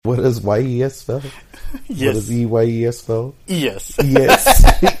What does YES spell? Yes. What does EYES spell? Yes.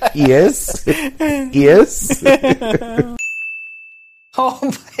 Yes. Yes. Yes. Oh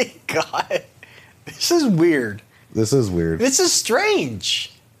my god. This is weird. This is weird. This is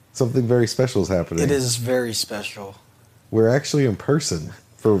strange. Something very special is happening. It is very special. We're actually in person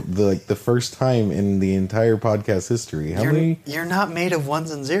for the first time in the entire podcast history. You're not made of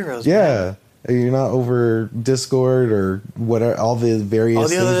ones and zeros. Yeah. Man. You're not over Discord or whatever, all the various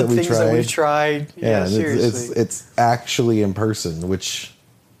things that we tried. That we've tried. Yeah, seriously. It's actually in person, which...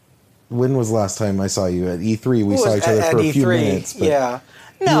 When was the last time I saw you? At E3, we saw each other for a few minutes. But yeah.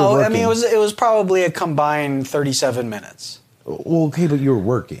 No, I mean, it was probably a combined 37 minutes. Well, okay, but you were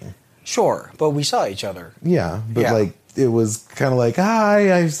working. Sure, but we saw each other. Yeah, but it was kind of like,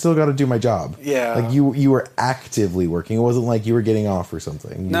 hi, I still got to do my job. Yeah. Like you were actively working. It wasn't like you were getting off or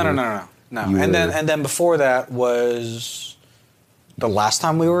something. No. And then before that was the last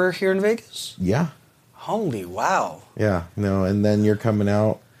time we were here in Vegas? Yeah. Holy wow. Yeah, no, and then you're coming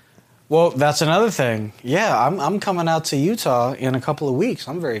out. Well, that's another thing. Yeah, I'm coming out to Utah in a couple of weeks.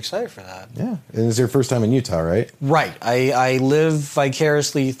 I'm very excited for that. Yeah, and it's your first time in Utah, right? Right. I live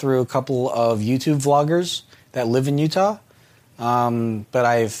vicariously through a couple of YouTube vloggers that live in Utah, but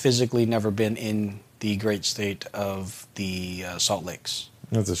I've physically never been in the great state of the Salt Lakes.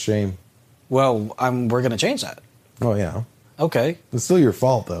 That's a shame. Well, we're going to change that. Oh, yeah. Okay. It's still your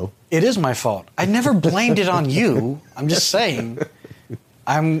fault, though. It is my fault. I never blamed it on you. I'm just saying...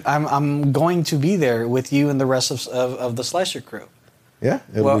 I'm going to be there with you and the rest of the Slicer crew. Yeah,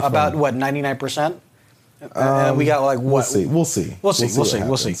 well, about what 99%. We got like what? We'll see. We'll see. We'll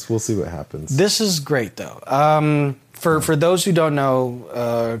see what happens. This is great though. For those who don't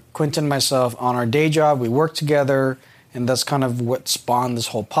know, Quentin and myself on our day job, we work together, and that's kind of what spawned this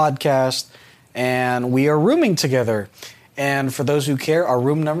whole podcast. And we are rooming together. And for those who care, our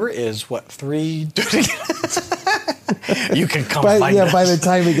room number is what 3. You can come find us. By the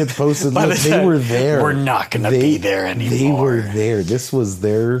time it gets posted, look, they were there. We're not going to be there anymore. They were there. This was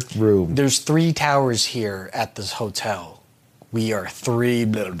their room. There's 3 towers here at this hotel. We are 3...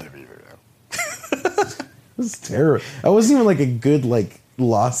 This is terrible. That wasn't even like a good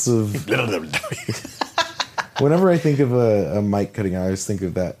loss of... Whenever I think of a mic cutting out, I always think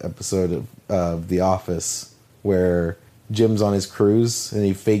of that episode of The Office where Jim's on his cruise and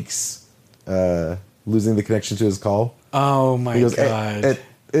he fakes... losing the connection to his call. Oh my god!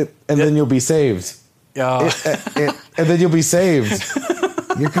 And then you'll be saved. Yeah. And then you'll be saved.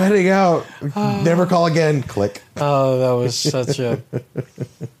 You're cutting out. Never call again. Click. Oh, that was such a.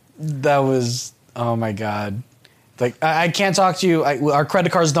 That was. Oh my god! Like I can't talk to you. Our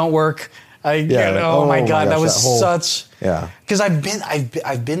credit cards don't work. Oh my god! That was such. Yeah. Because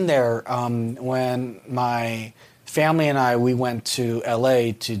I've been there when my family and we went to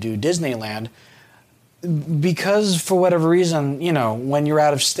LA to do Disneyland. Because for whatever reason, when you're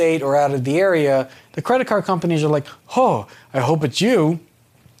out of state or out of the area, the credit card companies are like, "Oh, I hope it's you,"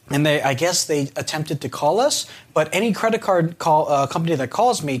 and I guess they attempted to call us, but any credit card company that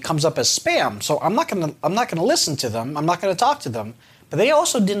calls me comes up as spam. So I'm not gonna listen to them. I'm not gonna talk to them. But they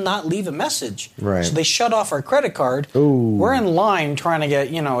also did not leave a message. Right. So they shut off our credit card. Ooh. We're in line trying to get,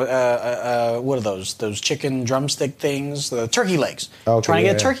 what are those? Those chicken drumstick things, the turkey legs. Okay, trying to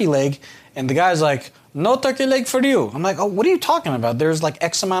get a turkey leg, and the guy's like, "No turkey leg for you." I'm like, "Oh, what are you talking about? There's like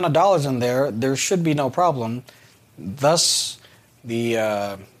X amount of dollars in there. There should be no problem." Thus,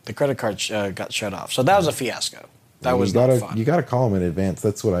 the credit card got shut off. So that was a fiasco. That was not fun. You got to call them in advance.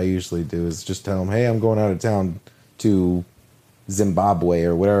 That's what I usually do. Is just tell them, "Hey, I'm going out of town to Zimbabwe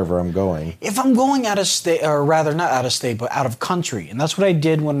or wherever I'm going." If I'm going out of state, or rather not out of state, but out of country, and that's what I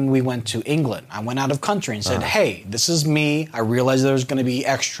did when we went to England. I went out of country and said, "Hey, this is me. I realize there's going to be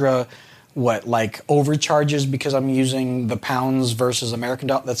extra." Overcharges because I'm using the pounds versus American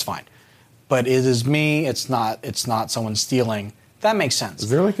dollar. That's fine, but it is me. It's not someone stealing. That makes sense. Is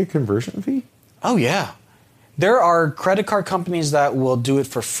there like a conversion fee? Oh yeah, there are credit card companies that will do it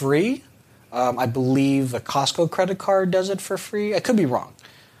for free. I believe the Costco credit card does it for free. I could be wrong.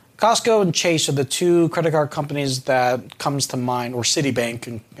 Costco and Chase are the 2 credit card companies that comes to mind, or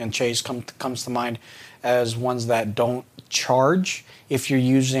Citibank and Chase comes to mind as ones that don't charge if you're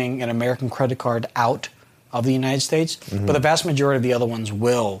using an American credit card out of the United States. Mm-hmm. But the vast majority of the other ones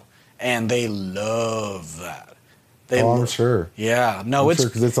will, and they love that. I'm sure. Yeah. No, I'm sure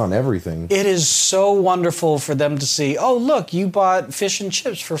because it's on everything. It is so wonderful for them to see, "Oh, look, you bought fish and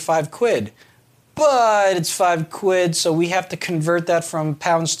chips for $5. But it's $5, so we have to convert that from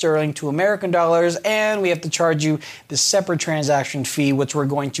pounds sterling to American dollars, and we have to charge you the separate transaction fee, which we're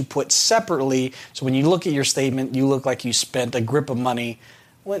going to put separately. So when you look at your statement, you look like you spent a grip of money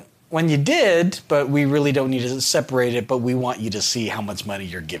when you did, but we really don't need to separate it, but we want you to see how much money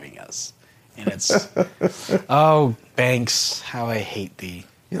you're giving us. And it's, oh, banks, how I hate thee.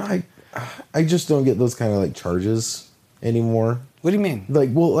 You know, I just don't get those kind of like charges anymore. What do you mean?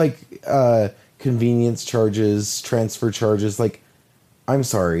 Like, convenience charges, transfer charges. Like, I'm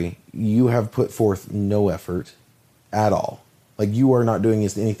sorry, you have put forth no effort at all. Like, you are not doing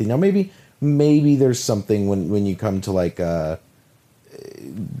anything. Now, maybe there's something when you come to like A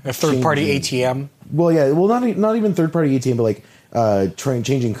third-party ATM? Well, yeah. Well, not even third-party ATM, but like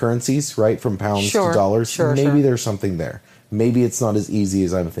changing currencies, right, from pounds to dollars. Maybe there's something there. Maybe it's not as easy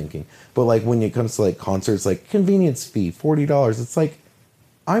as I'm thinking. But like when it comes to like concerts, like convenience fee, $40. It's like,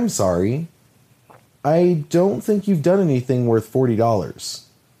 I'm sorry, I don't think you've done anything worth $40.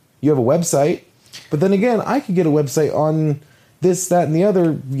 You have a website, but then again, I could get a website on this, that, and the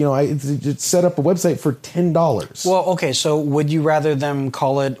other. You know, I just set up a website for $10. Well, okay, so would you rather them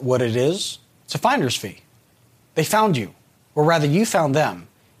call it what it is? It's a finder's fee. They found you, or rather you found them.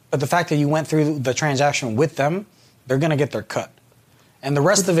 But the fact that you went through the transaction with them, they're going to get their cut. And the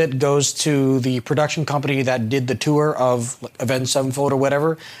rest of it goes to the production company that did the tour of Avenged Sevenfold or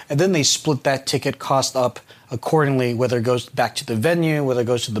whatever, and then they split that ticket cost up accordingly, whether it goes back to the venue, whether it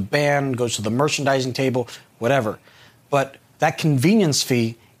goes to the band, goes to the merchandising table, whatever. But that convenience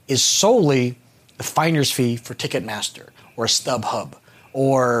fee is solely the finder's fee for Ticketmaster or StubHub,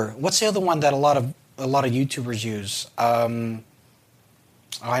 or what's the other one that a lot of YouTubers use? I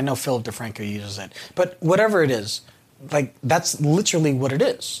know Philip DeFranco uses it, but whatever it is, like that's literally what it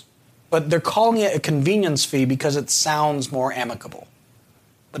is. But they're calling it a convenience fee because it sounds more amicable,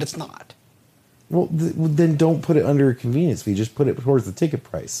 but it's not. Well, then don't put it under a convenience fee. Just put it towards the ticket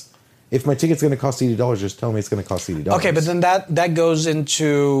price. If my ticket's going to cost $80, just tell me it's going to cost $80. Okay, but then that goes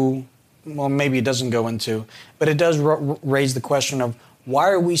into, well, maybe it doesn't go into, but it does raise the question of why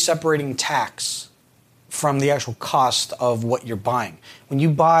are we separating tax from the actual cost of what you're buying? When you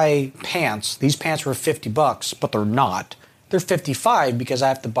buy pants, these pants were $50, but they're not. They're $55 because I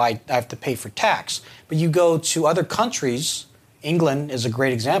have to pay for tax. But you go to other countries, England is a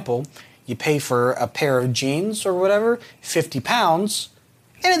great example. You pay for a pair of jeans or whatever, 50 pounds,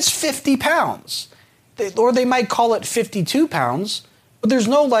 and it's 50 pounds. Or they might call it 52 pounds, but there's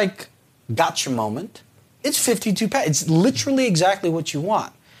no like gotcha moment. It's 52 pounds. It's literally exactly what you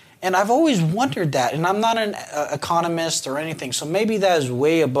want. And I've always wondered that, and I'm not an economist or anything, so maybe that is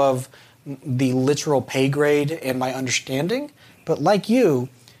way above the literal pay grade in my understanding. But like you,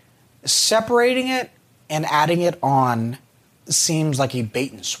 separating it and adding it on seems like a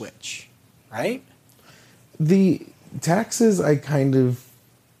bait and switch, right? The taxes I kind of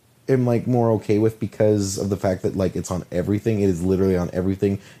am like more okay with because of the fact that like it's on everything. It is literally on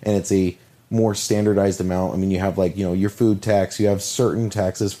everything, and it's a more standardized amount. I mean, you have like, you know, your food tax, you have certain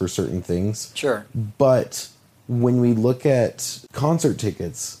taxes for certain things. Sure. But when we look at concert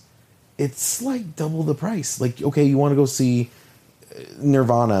tickets, it's like double the price. Like, okay, you want to go see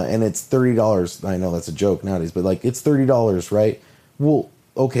Nirvana and it's $30. I know that's a joke nowadays, but like it's $30, right? Well,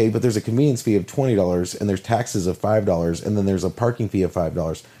 okay, but there's a convenience fee of $20 and there's taxes of $5 and then there's a parking fee of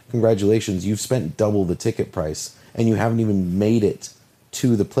 $5. Congratulations, you've spent double the ticket price and you haven't even made it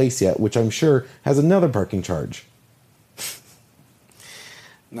to the place yet, which I'm sure has another parking charge.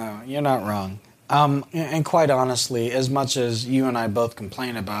 No, you're not wrong. And quite honestly, as much as you and I both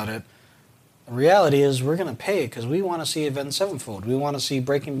complain about it, the reality is we're going to pay it because we want to see Avenged Sevenfold. We want to see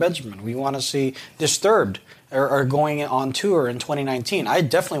Breaking Benjamin. We want to see Disturbed are going on tour in 2019. I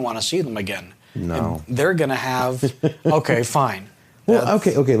definitely want to see them again. No. And they're going to have... Okay, fine. Well,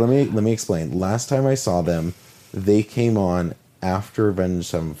 okay. Let me explain. Last time I saw them, they came on after Avenged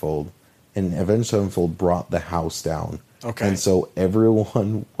Sevenfold, and Avenged Sevenfold brought the house down. Okay. And so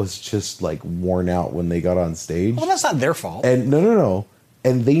everyone was just like worn out when they got on stage. Well, that's not their fault. And no.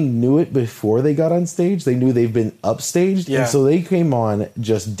 And they knew it before they got on stage. They knew they've been upstaged. Yeah. And so they came on,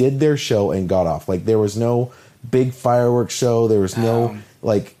 just did their show and got off. Like there was no big fireworks show. There was no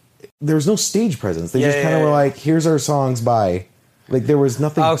stage presence. They just kind of were like, here's our songs, bye. Like there was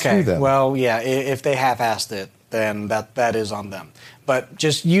nothing to them. Well, yeah, if they half-assed it, then that is on them. But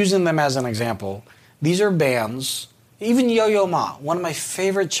just using them as an example, these are bands, even Yo-Yo Ma, one of my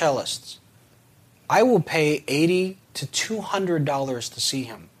favorite cellists. I will pay $80 to $200 to see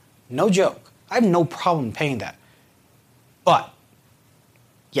him. No joke. I have no problem paying that. But,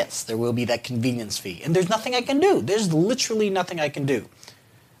 yes, there will be that convenience fee. And there's nothing I can do. There's literally nothing I can do.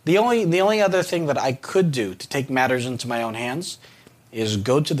 The only other thing that I could do to take matters into my own hands is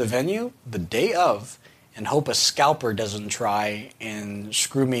go to the venue the day of and hope a scalper doesn't try and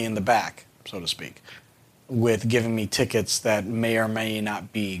screw me in the back, so to speak. with giving me tickets that may or may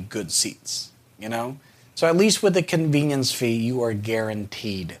not be good seats, you know? So at least with the convenience fee, you are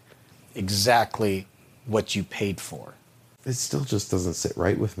guaranteed exactly what you paid for. It still just doesn't sit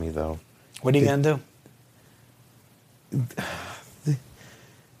right with me, though. What are you going to do?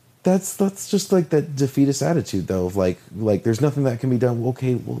 That's just like that defeatist attitude, though, of like there's nothing that can be done.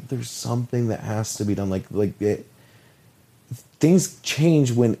 Okay, well, there's something that has to be done. Things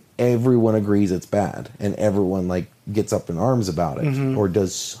change when everyone agrees it's bad and everyone like gets up in arms about it or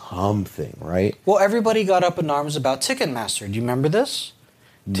does something, right? Well, everybody got up in arms about Ticketmaster. Do you remember this?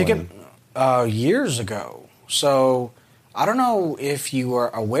 Years ago. So I don't know if you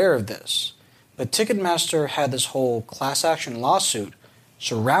are aware of this, but Ticketmaster had this whole class action lawsuit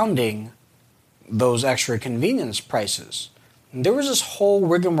surrounding those extra convenience prices. And there was this whole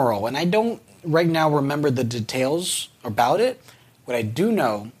rigmarole, and I don't right now remember the details about it. What I do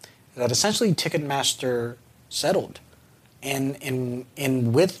know is that essentially Ticketmaster settled. And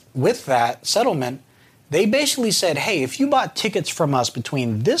with that settlement, they basically said, hey, if you bought tickets from us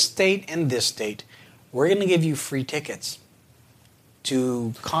between this date and this date, we're going to give you free tickets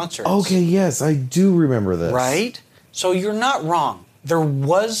to concerts. Okay, yes, I do remember this. Right? So you're not wrong. There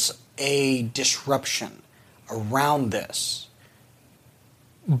was a disruption around this.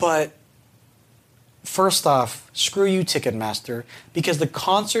 But first off, screw you, Ticketmaster, because the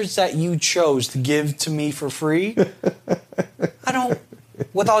concerts that you chose to give to me for free,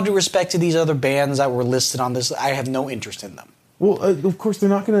 with all due respect to these other bands that were listed on this, I have no interest in them. Well, of course they're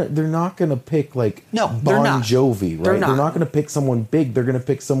not gonna pick like Bon Jovi, right? They're not gonna pick someone big. They're gonna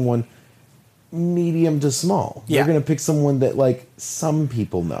pick someone medium to small. Yeah. They're gonna pick someone that like some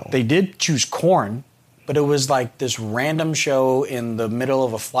people know. They did choose Korn, but it was like this random show in the middle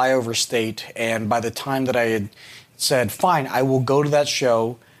of a flyover state, and by the time that I had said, fine, I will go to that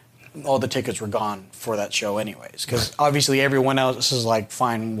show, all the tickets were gone for that show anyways, because obviously everyone else is like,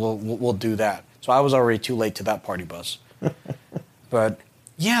 fine, we'll do that. So I was already too late to that party bus. But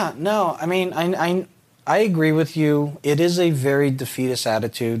yeah, no, I mean, I agree with you. It is a very defeatist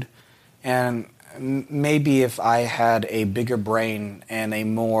attitude, and maybe if I had a bigger brain and a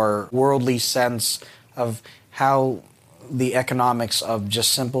more worldly sense of how the economics of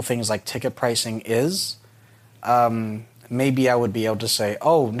just simple things like ticket pricing is, maybe I would be able to say,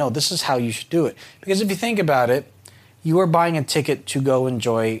 oh, no, this is how you should do it. Because if you think about it, you are buying a ticket to go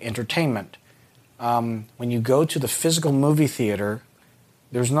enjoy entertainment. When you go to the physical movie theater,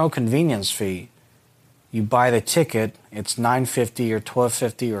 there's no convenience fee. You buy the ticket, it's $9.50 or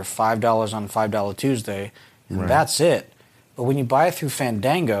 $12.50 or $5 on $5 Tuesday, and that's it. But when you buy it through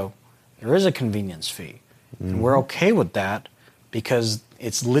Fandango, there is a convenience fee. And we're okay with that because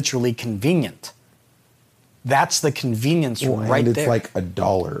it's literally convenient. That's the convenience right there. And it's like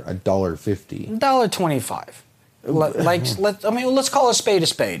 $1.50. $1.25. Let's call a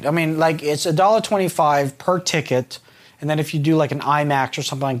spade. I mean, like it's $1.25 per ticket, and then if you do like an IMAX or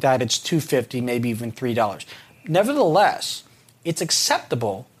something like that, it's $2.50, maybe even $3. Nevertheless, it's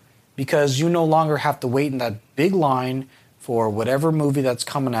acceptable because you no longer have to wait in that big line for whatever movie that's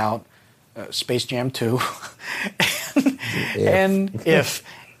coming out, Space Jam 2,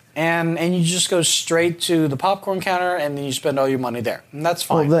 and you just go straight to the popcorn counter and then you spend all your money there. And that's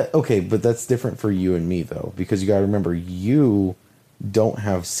fine. Well, but that's different for you and me, though, because you got to remember, you don't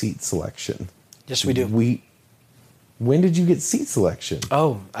have seat selection. Yes, we do. When did you get seat selection?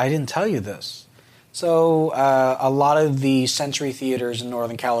 Oh, I didn't tell you this. So a lot of the Century theaters in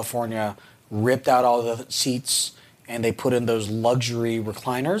Northern California ripped out all the seats and they put in those luxury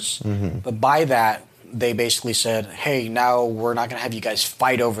recliners. Mm-hmm. But by that, they basically said, hey, now we're not going to have you guys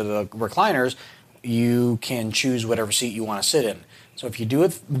fight over the recliners. You can choose whatever seat you want to sit in. So if you do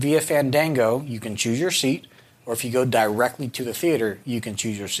it via Fandango, you can choose your seat. Or if you go directly to the theater, you can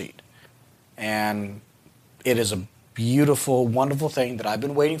choose your seat. And it is a beautiful, wonderful thing that I've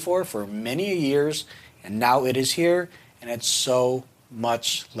been waiting for many years. And now it is here. And it's so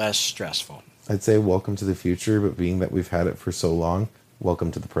much less stressful. I'd say welcome to the future, but being that we've had it for so long,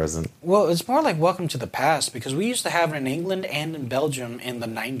 welcome to the present. Well, it's more like welcome to the past, because we used to have it in England and in Belgium in the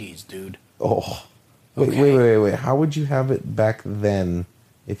 90s, dude. Oh. Wait. How would you have it back then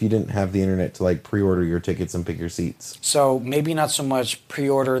if you didn't have the internet to, like, pre-order your tickets and pick your seats? So maybe not so much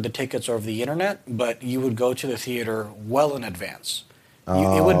pre-order the tickets over the internet, but you would go to the theater well in advance.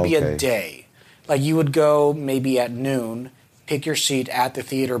 It would be a day. Like, you would go maybe at noon, pick your seat at the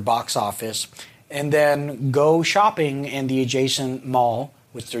theater box office, and then go shopping in the adjacent mall,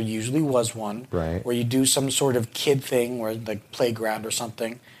 which there usually was one, right, where you do some sort of kid thing, where like playground or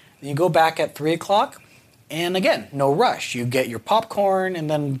something. Then you go back at 3 o'clock, and again, no rush. You get your popcorn, and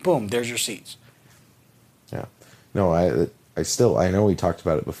then boom, there's your seats. No, I know we talked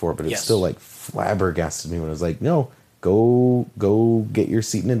about it before, but it still like flabbergasted me when it was like, no, go get your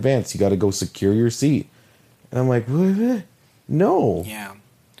seat in advance. You got to go secure your seat. And I'm like, what? No. Yeah.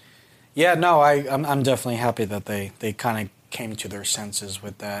 Yeah, no, I'm definitely happy that they kind of came to their senses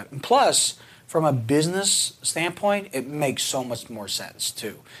with that. And plus, from a business standpoint, it makes so much more sense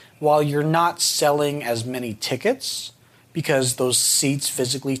too. While you're not selling as many tickets, because those seats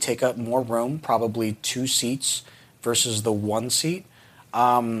physically take up more room, probably 2 seats versus the 1 seat,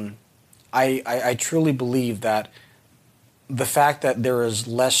 I truly believe that the fact that there is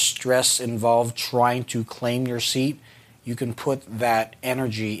less stress involved trying to claim your seat, you can put that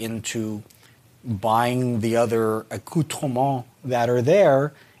energy into buying the other accoutrements that are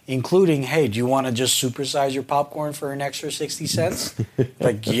there, including, hey, do you want to just supersize your popcorn for an extra 60 cents?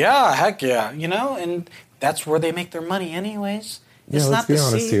 Like, yeah, heck yeah, and that's where they make their money anyways. It's let's be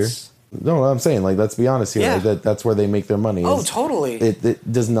honest here. No, I'm saying, like, let's be honest here. Yeah. Like, that's where they make their money. Oh, totally.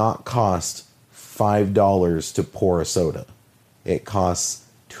 It does not cost $5 to pour a soda. It costs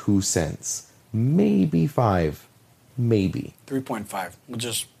 2 cents. Maybe 5. Maybe. 3.5. We'll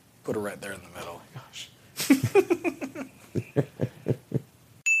just put it right there in the middle. Oh, gosh.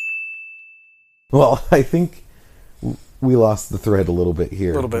 Well, I think we lost the thread a little bit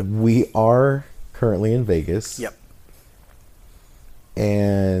here. A little bit. We are currently in Vegas. Yep.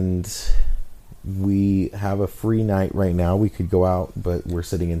 And we have a free night right now. We could go out, but we're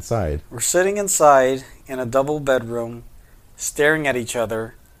sitting inside. We're sitting inside in a double bedroom, staring at each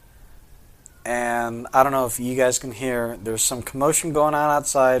other. And I don't know if you guys can hear, there's some commotion going on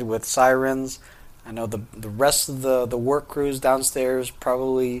outside with sirens. I know the rest of the work crews downstairs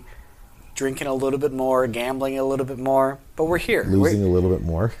probably drinking a little bit more, gambling a little bit more. But we're here. Losing a little bit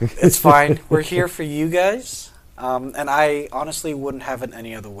more. It's fine. We're here for you guys. And I honestly wouldn't have it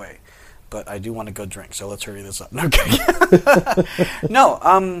any other way. But I do want to go drink, so let's hurry this up. Okay. No,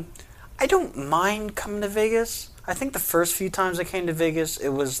 I don't mind coming to Vegas. I think the first few times I came to Vegas, it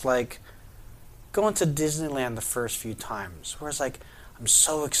was like going to Disneyland the first few times. Where it's like, I'm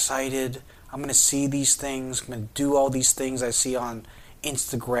so excited. I'm going to see these things. I'm going to do all these things I see on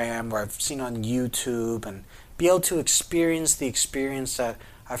Instagram or I've seen on YouTube and be able to experience the experience that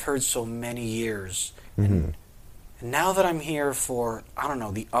I've heard so many years. Mm-hmm. And now that I'm here for, I don't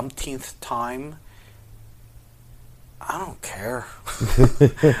know, the umpteenth time, I don't care.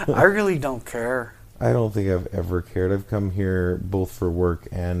 I really don't care. I don't think I've ever cared. I've come here both for work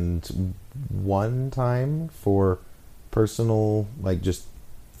and one time for personal, like just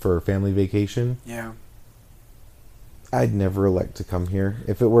for family vacation. Yeah. I'd never elect to come here.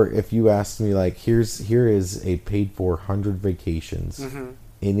 If you asked me, like, here is a paid for 100 vacations. Mm-hmm.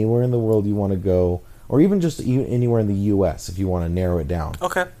 Anywhere in the world you want to go, or even just anywhere in the U.S. if you want to narrow it down.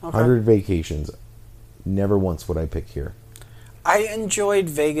 Okay. 100 vacations. Never once would I pick here. I enjoyed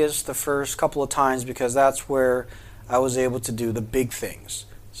Vegas the first couple of times because that's where I was able to do the big things.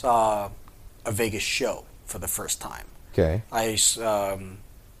 Saw a Vegas show for the first time. Okay. I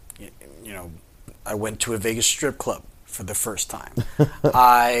went to a Vegas strip club for the first time.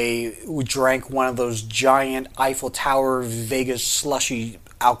 I drank one of those giant Eiffel Tower Vegas slushy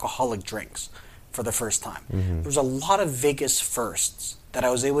alcoholic drinks for the first time. Mm-hmm. There was a lot of Vegas firsts that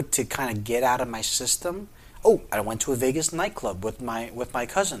I was able to kind of get out of my system. Oh, I went to a Vegas nightclub with my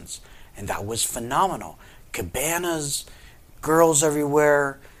cousins, and that was phenomenal. Cabanas, girls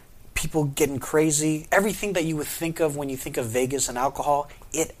everywhere, people getting crazy. Everything that you would think of when you think of Vegas and alcohol,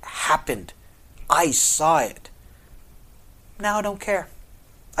 it happened. I saw it. Now I don't care.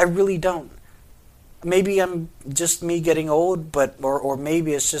 I really don't. Maybe I'm just me getting old, or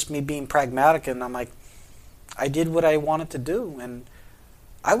maybe it's just me being pragmatic, and I'm like, I did what I wanted to do, and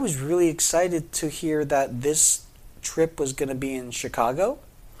I was really excited to hear that this trip was going to be in Chicago.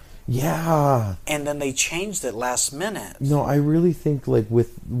 Yeah. And then they changed it last minute. No, I really think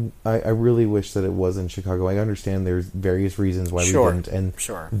I really wish that it was in Chicago. I understand there's various reasons why we didn't, and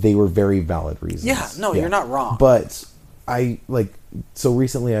they were very valid reasons. Yeah, no, you're not wrong. But so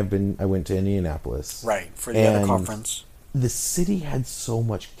recently I went to Indianapolis. Right, for the other conference. The city had so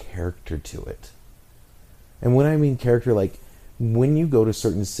much character to it. And when I mean character, like, when you go to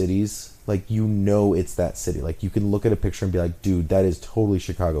certain cities, like, it's that city. Like, you can look at a picture and be like, dude, that is totally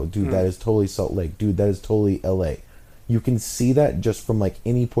Chicago. Dude, that is totally Salt Lake. Dude, that is totally LA. You can see that just from, like,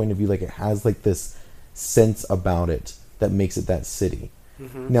 any point of view. Like, it has, like, this sense about it that makes it that city.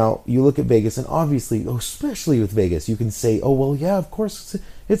 Mm-hmm. Now, you look at Vegas, and obviously, especially with Vegas, you can say, oh, well, yeah, of course,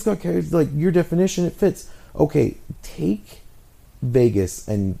 it's got character. Like, your definition, it fits. Okay, take Vegas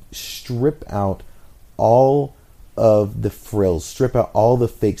and strip out all of the frills. Strip out all the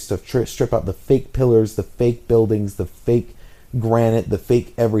fake stuff. Strip out the fake pillars, the fake buildings, the fake granite, the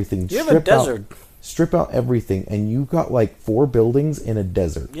fake everything. You have a desert. Strip out everything, and you've got like 4 buildings in a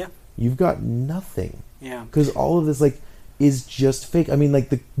desert. Yeah. You've got nothing. Yeah. Because all of this like is just fake. I mean, like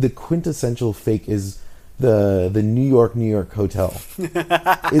the quintessential fake is the New York hotel,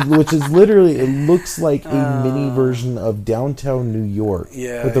 which is literally, it looks like a mini version of downtown New York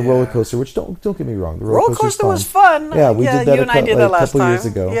with the roller coaster. Which don't get me wrong, the roller coaster was fun. Yeah, we did that a couple years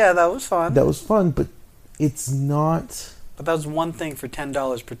ago. Yeah, that was fun. That was fun, but it's not. But that was one thing for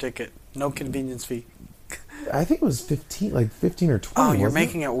 $10 per ticket, no convenience fee. I think it was 15 or 20. Oh, you're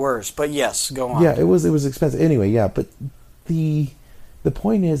making it worse. But yes, go on. Yeah, it was expensive anyway. Yeah, but the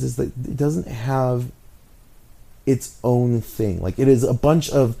point is that it doesn't have its own thing. Like, it is a bunch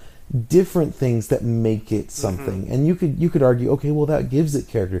of different things that make it something. And you could argue, okay, well, that gives it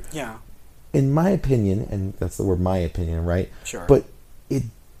character. Yeah. In my opinion, and that's the word my opinion, right? Sure. But it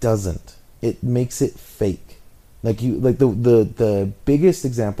doesn't. It makes it fake. The biggest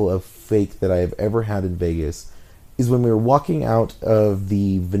example of fake that I have ever had in Vegas is when we were walking out of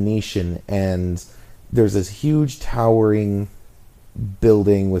the Venetian, and there's this huge towering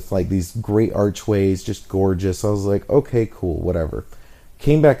building with like these great archways, just gorgeous. I was like, okay, cool, whatever.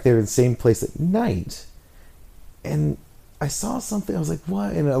 Came back there in the same place at night, and I saw something. I was like,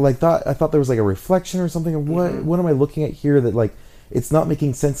 what? And I thought there was like a reflection or something. What am I looking at here that like it's not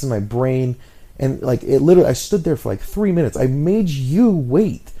making sense in my brain? And like it literally, I stood there for like 3 minutes. I made you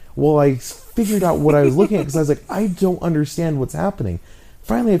wait while I figured out what I was looking at, because I was like, I don't understand what's happening.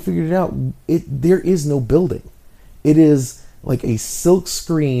 Finally, I figured it out. There is no building. It is like a silk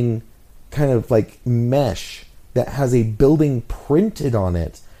screen kind of like mesh that has a building printed on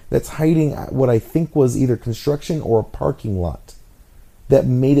it that's hiding what I think was either construction or a parking lot that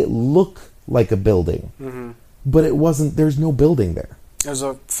made it look like a building. But it wasn't. There's no building there. It was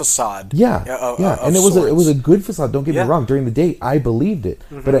a facade. Yeah, and it was a good facade. Don't get me wrong. During the day, I believed it,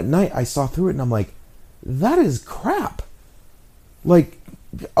 but at night, I saw through it, and I'm like, that is crap. Like,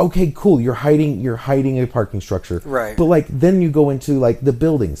 okay, cool. You're hiding a parking structure, right? But like, then you go into like the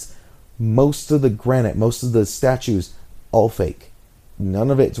buildings. Most of the granite, most of the statues, all fake.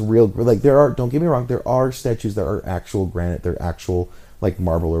 None of it's real. Like, there are. Don't get me wrong. There are statues that are actual granite. They're actual like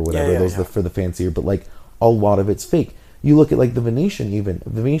marble or whatever. Those are for the fancier. But like, a lot of it's fake. You look at like the Venetian even.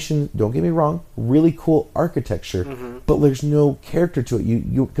 The Venetian, don't get me wrong, really cool architecture, but there's no character to it.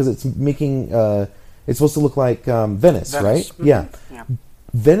 You because it's making it's supposed to look like Venice, right? Yeah.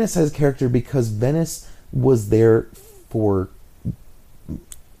 Venice has character because Venice was there for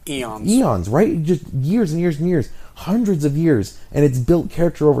eons, right? Just years and years and years, hundreds of years, and it's built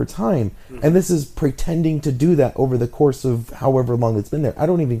character over time. And this is pretending to do that over the course of however long it's been there. I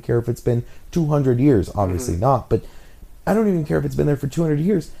don't even care if it's been 200 years, obviously not, but I don't even care if it's been there for 200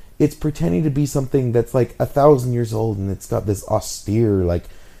 years. It's pretending to be something that's like 1,000 years old, and it's got this austere, like...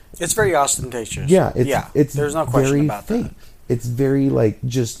 It's very ostentatious. Yeah, it's there's no question about fake. That. It's very like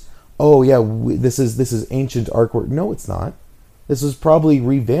just, oh yeah, this is ancient artwork. No, it's not. This was probably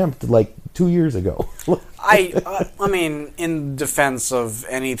revamped like 2 years ago. I mean, in defense of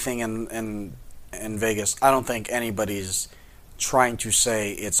anything in Vegas, I don't think anybody's trying to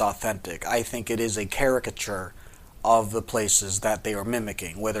say it's authentic. I think it is a caricature of the places that they are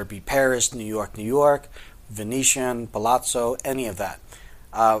mimicking, whether it be Paris, New York, Venetian, Palazzo, any of that.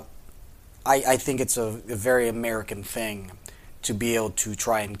 I think it's a very American thing to be able to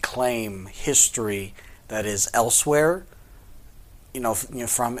try and claim history that is elsewhere,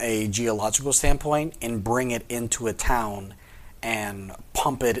 from a geological standpoint, and bring it into a town and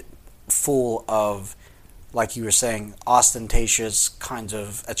pump it full of, like you were saying, ostentatious kinds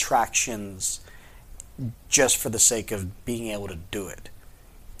of attractions just for the sake of being able to do it.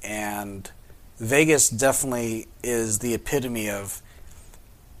 And Vegas definitely is the epitome of,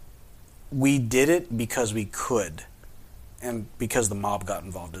 we did it because we could, and because the mob got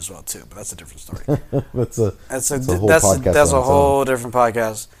involved as well too. But that's a different story. that's a whole podcast. That's a whole different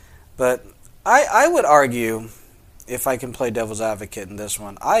podcast. But I would argue, if I can play devil's advocate in this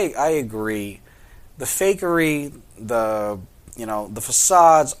one, I agree. The fakery, the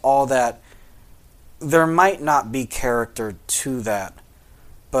facades, all that. There might not be character to that,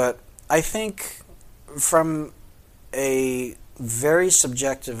 but I think from a very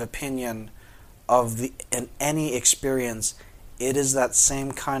subjective opinion of any experience, it is that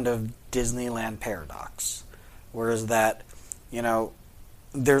same kind of Disneyland paradox. Whereas that,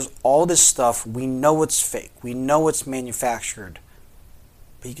 there's all this stuff, we know it's fake, we know it's manufactured,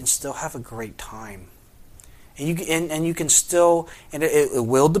 but you can still have a great time. And you can still, and it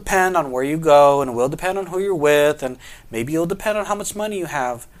will depend on where you go, and it will depend on who you're with, and maybe it'll depend on how much money you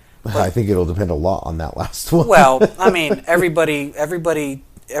have. But, I think it'll depend a lot on that last one. Well, I mean, everybody's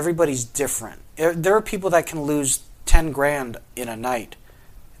different. There are people that can lose 10 grand in a night,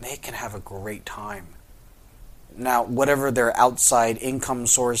 and they can have a great time. Now, whatever their outside income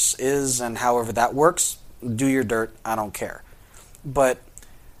source is, and however that works, do your dirt. I don't care. But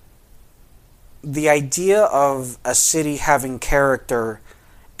the idea of a city having character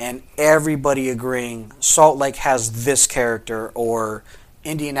and everybody agreeing Salt Lake has this character or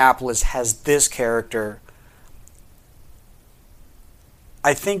Indianapolis has this character,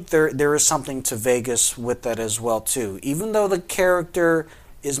 I think there is something to Vegas with that as well too. Even though the character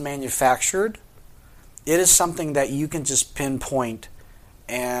is manufactured, it is something that you can just pinpoint,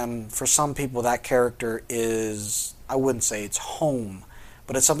 and for some people that character is, I wouldn't say it's home,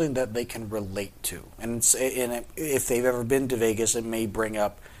 but it's something that they can relate to. And if they've ever been to Vegas, it may bring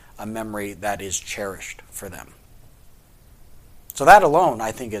up a memory that is cherished for them. So that alone,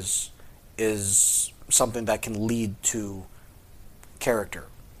 I think, is something that can lead to character.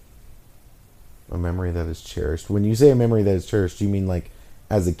 A memory that is cherished. When you say a memory that is cherished, do you mean like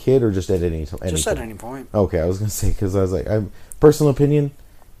as a kid or just at any time? Just at any point. Okay, I was going to say, because I was like, personal opinion,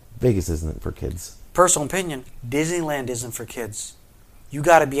 Vegas isn't for kids. Personal opinion, Disneyland isn't for kids. You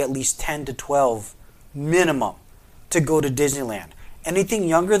got to be at least 10 to 12 minimum to go to Disneyland. Anything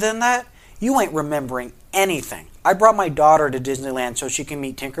younger than that, you ain't remembering anything. I brought my daughter to Disneyland so she can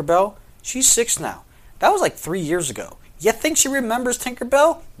meet Tinkerbell. She's 6 now. That was like 3 years ago. You think she remembers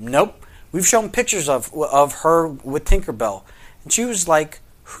Tinkerbell? Nope. We've shown pictures of her with Tinkerbell. And she was like,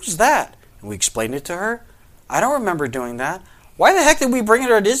 who's that? And we explained it to her. I don't remember doing that. Why the heck did we bring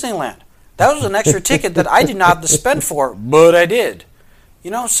her to Disneyland? That was an extra ticket that I did not have to spend for, but I did. You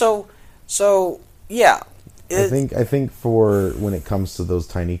know, so yeah. I think for when it comes to those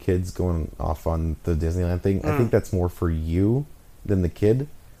tiny kids going off on the Disneyland thing, I think that's more for you than the kid.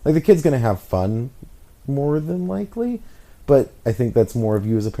 Like, the kid's going to have fun more than likely, but I think that's more of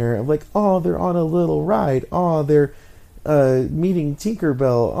you as a parent of like, oh, they're on a little ride. Oh, they're meeting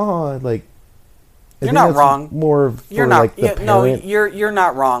Tinkerbell. Oh, like, you're not wrong. More for you're not, like the parent. No, you're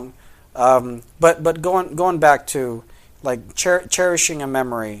not wrong. But going back to like cherishing a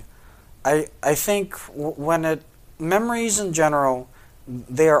memory, I think memories in general,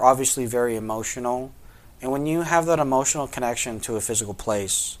 they are obviously very emotional, and when you have that emotional connection to a physical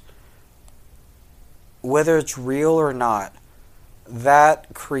place, whether it's real or not,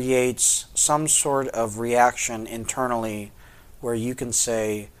 that creates some sort of reaction internally where you can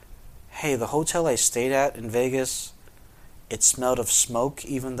say, hey, the hotel I stayed at in Vegas, it smelled of smoke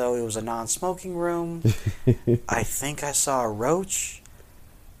even though it was a non-smoking room. I think I saw a roach.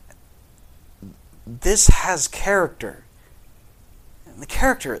 This has character. And the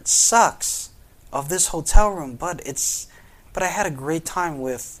character, it sucks, of this hotel room, but I had a great time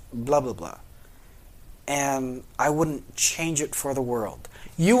with blah, blah, blah. And I wouldn't change it for the world.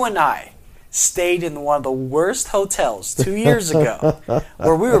 You and I stayed in one of the worst hotels 2 years ago,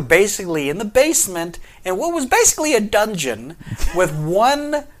 where we were basically in the basement in what was basically a dungeon with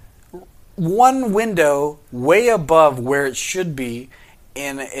one window way above where it should be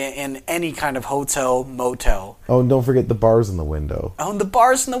in any kind of hotel, motel. Oh, and don't forget the bars in the window. Oh, and the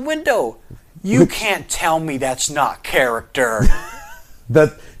bars in the window. You can't tell me that's not character.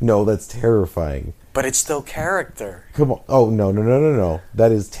 That's terrifying. But it's still character. Come on. Oh, no.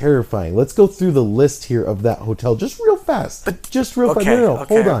 That is terrifying. Let's go through the list here of that hotel just real fast. Fast. No.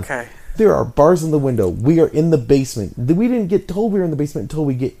 Hold on. Okay. There are bars in the window. We are in the basement. We didn't get told we were in the basement until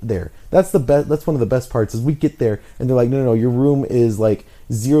we get there. That's the best. That's one of the best parts is we get there and they're like, no, your room is like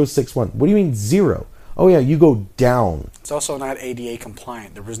 061. What do you mean 0? Oh yeah, you go down. It's also not ADA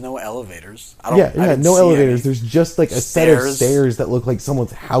compliant. There was no elevators. No elevators. There's just like a set of stairs that look like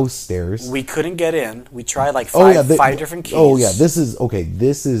someone's house stairs. We couldn't get in. We tried like five different keys. Oh yeah, this is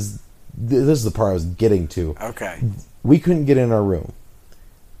the part I was getting to. Okay. We couldn't get in our room.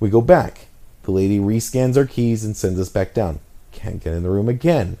 We go back. The lady rescans our keys and sends us back down. Can't get in the room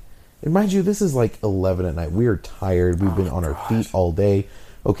again. And mind you, this is like 11 at night. We are tired. We've been on our feet all day.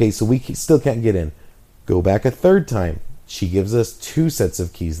 Okay, so we still can't get in. Go back a third time. She gives us 2 sets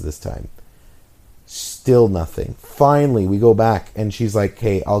of keys this time. Still nothing. Finally, we go back and she's like,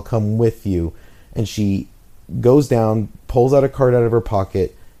 "Hey, I'll come with you." And she goes down, pulls out a card out of her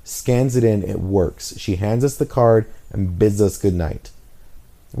pocket, scans it in. It works. She hands us the card and bids us goodnight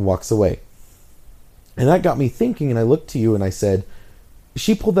and walks away. And that got me thinking, and I looked to you and I said,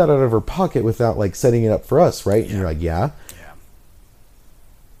 she pulled that out of her pocket without like setting it up for us, right? Yeah. And you're like, yeah.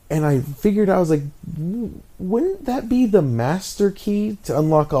 And I figured I was like, wouldn't that be the master key to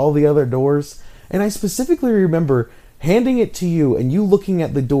unlock all the other doors? And I specifically remember handing it to you and you looking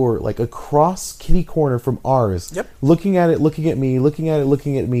at the door like across kitty corner from ours. Yep. Looking at it, looking at me, looking at it,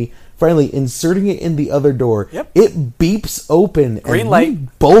 looking at me. Finally inserting it in the other door. Yep. It beeps open. Green and light. We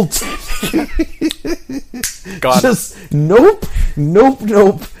bolted. God. Just nope.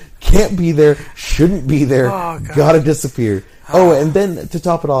 Can't be there. Shouldn't be there. Oh, gotta disappear. Oh, and then to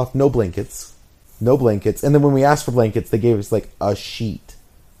top it off, no blankets. And then when we asked for blankets, they gave us like a sheet.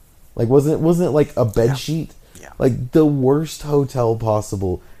 Like wasn't it like a bed sheet? Yeah. Like the worst hotel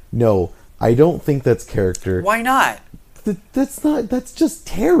possible. No, I don't think that's character. Why not? That's just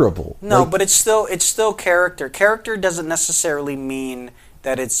terrible. No, but it's still character. Character doesn't necessarily mean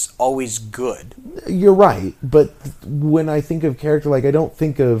that it's always good. You're right, but when I think of character, like I don't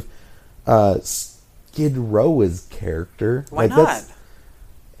think of Skid Row as character. Why like, not?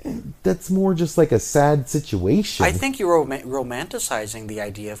 That's more just like a sad situation. I think you're romanticizing the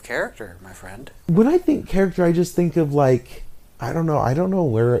idea of character, my friend. When I think character, I just think of like I don't know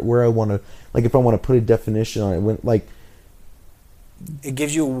where I want to, like, if I want to put a definition on it. When like it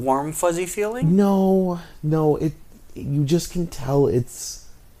gives you a warm fuzzy feeling. No, you just can tell it's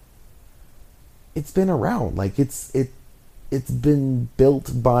been around. Like it's been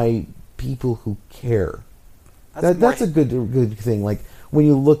built by people who care. That's a good thing. Like when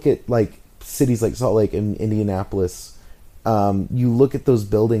you look at like cities like Salt Lake and Indianapolis, you look at those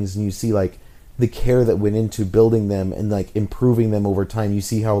buildings and you see like the care that went into building them and like improving them over time. You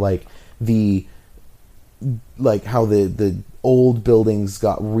see how how the old buildings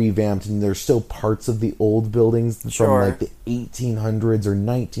got revamped and there's still parts of the old buildings from like the 1800s or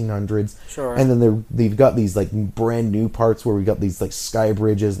 1900s. Sure. And then they've got these like brand new parts where we got these like sky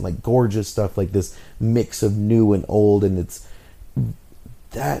bridges and like gorgeous stuff, like this mix of new and old. And it's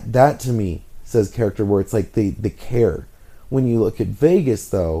that to me says character, where it's like the care. When you look at Vegas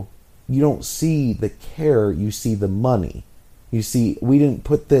though, you don't see the care, you see the money. You see, we didn't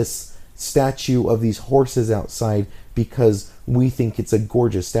put this statue of these horses outside because we think it's a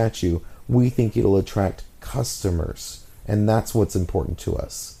gorgeous statue. We think it'll attract customers, and that's what's important to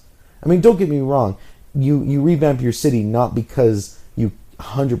us. I mean, don't get me wrong. You revamp your city not because you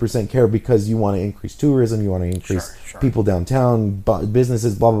 100% care, because you want to increase tourism, you want to increase people downtown,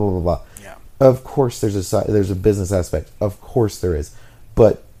 businesses, blah blah blah blah blah. Yeah. Of course, there's a business aspect. Of course, there is,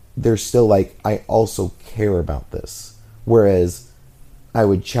 but there's still like, I also care about this. Whereas I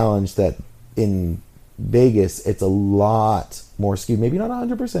would challenge that in Vegas, it's a lot more skewed, maybe not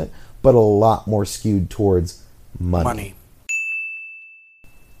 100%, but a lot more skewed towards money.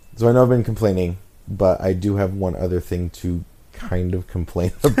 So I know I've been complaining, but I do have one other thing to kind of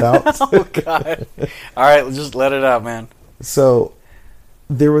complain about. Oh, God. All right, just let it out, man. So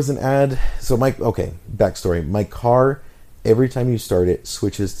there was an ad. So backstory. My car, every time you start it,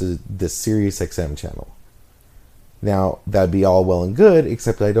 switches to the Sirius XM channel. Now, that'd be all well and good,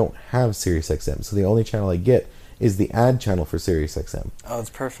 except I don't have SiriusXM. So the only channel I get is the ad channel for SiriusXM. Oh, that's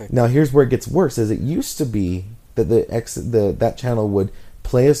perfect. Now, here's where it gets worse. Is it used to be that that channel would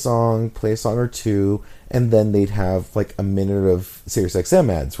play a song or two, and then they'd have like a minute of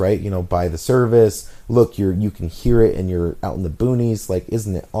SiriusXM ads, right? You know, buy the service. Look, you can hear it and you're out in the boonies. Like,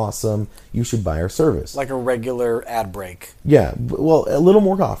 isn't it awesome? You should buy our service. Like a regular ad break. Yeah, well, a little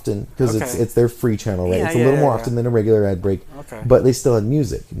more often, because it's their free channel, right? It's a little more often than a regular ad break. Okay. But they still have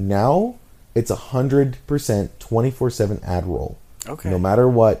music. Now, it's 100% 24/7 ad roll. Okay. No matter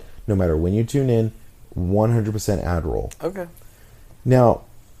what, no matter when you tune in, 100% ad roll. Okay. Now,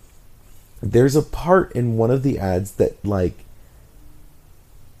 there's a part in one of the ads that, like,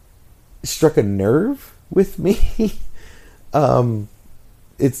 struck a nerve with me.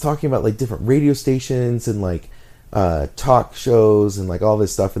 It's talking about, like, different radio stations and, like, talk shows and, like, all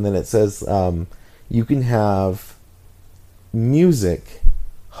this stuff. And then it says you can have music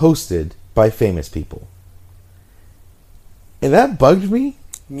hosted by famous people. And that bugged me.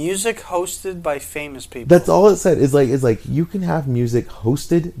 Music hosted by famous people. That's all it said. Is like you can have music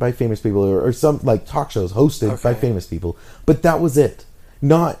hosted by famous people, or some like talk shows hosted by famous people. But that was it.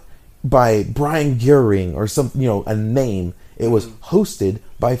 Not by Brian Gearing or some, a name. It was hosted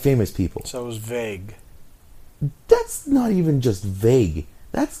by famous people. So it was vague. That's not even just vague.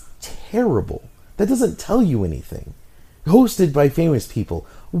 That's terrible. That doesn't tell you anything. Hosted by famous people.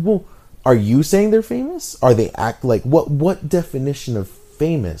 Well, are you saying they're famous? Are they act like what definition of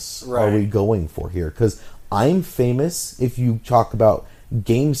famous are we going for here? Because I'm famous if you talk about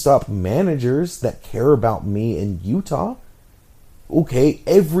GameStop managers that care about me in Utah. Okay,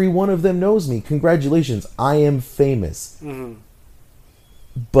 every one of them knows me. Congratulations, I am famous. Mm-hmm.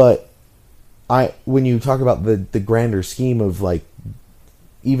 But when you talk about the grander scheme of like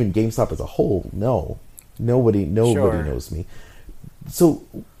even GameStop as a whole, nobody knows me. So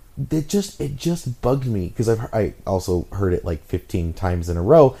it just bugged me because I also heard it like 15 times in a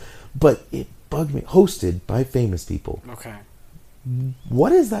row, but it bugged me. Hosted by famous people. Okay.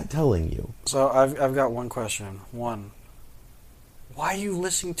 What is that telling you? So I've got one question. One, why are you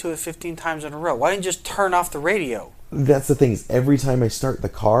listening to it 15 times in a row? Why didn't you just turn off the radio? That's the thing, is every time I start the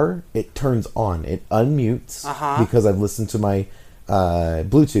car, it turns on. It unmutes because I've listened to my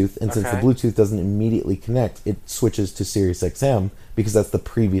Bluetooth, and since the Bluetooth doesn't immediately connect, it switches to Sirius XM because that's the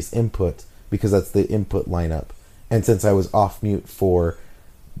previous input, because that's the input lineup. And since I was off mute for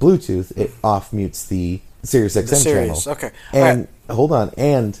Bluetooth, it off mutes the Sirius XM channel. Okay. And hold on,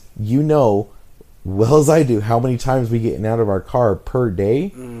 and you know well as I do how many times we get in and out of our car per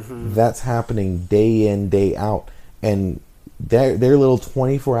day. Mm-hmm. That's happening day in, day out. And their little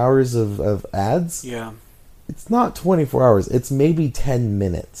 24 hours of ads, it's not 24 hours. It's maybe 10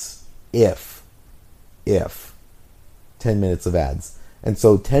 minutes, if 10 minutes of ads. And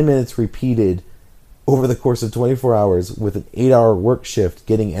so 10 minutes repeated over the course of 24 hours with an 8-hour work shift,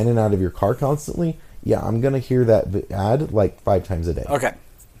 getting in and out of your car constantly, I'm going to hear that ad like 5 times a day. Okay,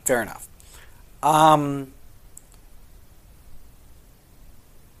 fair enough.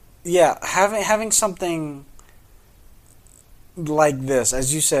 Having something like this,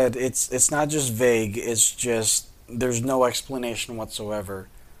 as you said, it's not just vague, it's just there's no explanation whatsoever.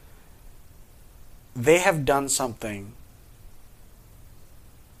 They have done something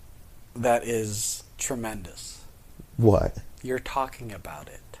that is tremendous. What? You're talking about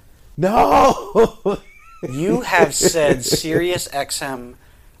it. No! You have said Sirius XM,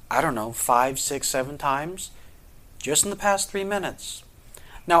 I don't know, 5, 6, 7 times just in the past 3 minutes.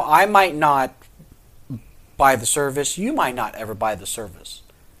 Now, I might not buy the service. You might not ever buy the service.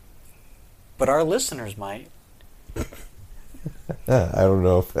 But our listeners might. I don't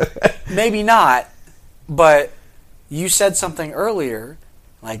know if... Maybe not, but you said something earlier,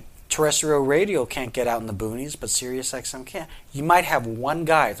 like terrestrial radio can't get out in the boonies, but Sirius XM can. You might have one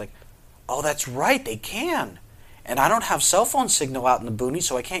guy, it's like, oh, that's right, they can. And I don't have cell phone signal out in the boonies,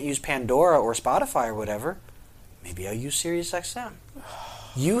 so I can't use Pandora or Spotify or whatever. Maybe I'll use Sirius XM.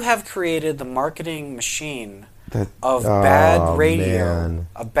 You have created the marketing machine of bad radio,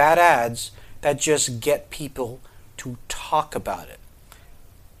 of bad ads that just get people to talk about it.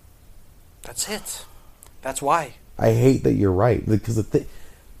 That's it. That's why. I hate that you're right, because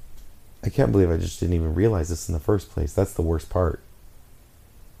I can't believe I just didn't even realize this in the first place. That's the worst part.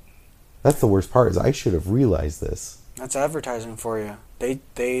 That's the worst part, is I should have realized this. That's advertising for you.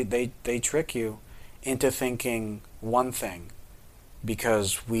 They trick you into thinking one thing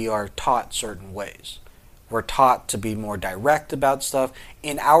because we are taught certain ways. We're taught to be more direct about stuff.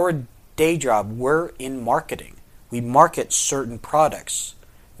 In our day job, we're in marketing. We market certain products.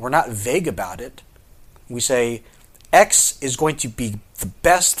 We're not vague about it. We say, X is going to be the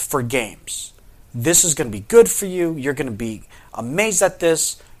best for games. This is going to be good for you. You're going to be amazed at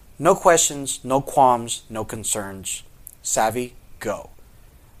this. No questions, no qualms, no concerns. Savvy, go.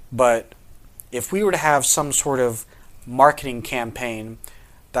 But if we were to have some sort of marketing campaign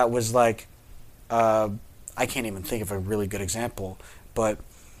that was like, I can't even think of a really good example, but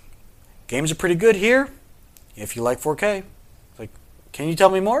games are pretty good here if you like 4K. Like, can you tell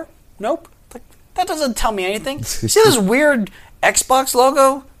me more? Nope. Like, that doesn't tell me anything. See this weird Xbox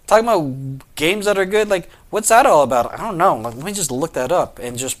logo talking about games that are good? Like, what's that all about? I don't know. Like, let me just look that up,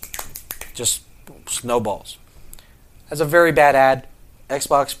 and just snowballs. That's a very bad ad.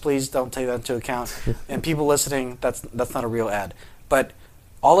 Xbox, please don't take that into account. And people listening, that's not a real ad. But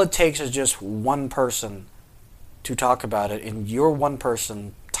all it takes is just one person to talk about it, and your one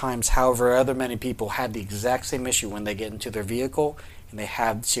person times however other many people had the exact same issue when they get into their vehicle and they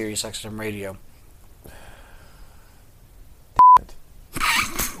have Sirius XM radio.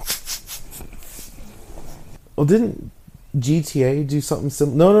 Well, didn't GTA do something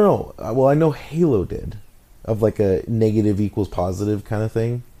similar? No. Well, I know Halo did, of like a negative equals positive kind of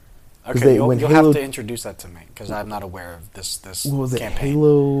thing. Okay, you'll have to introduce that to me, because I'm not aware of this what was campaign. It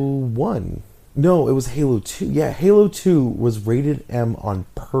Halo 1? No, it was Halo 2. Yeah, Halo 2 was rated M on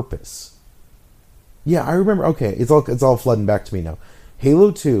purpose. Yeah, I remember. Okay, it's all flooding back to me now.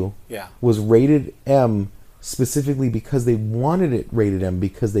 Halo 2 was rated M specifically because they wanted it rated M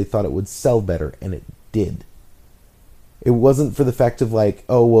because they thought it would sell better, and it did. It wasn't for the fact of like,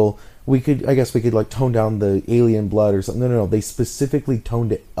 oh, well, we could like tone down the alien blood or something. No. They specifically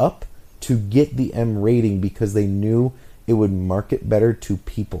toned it up to get the M rating because they knew it would market better to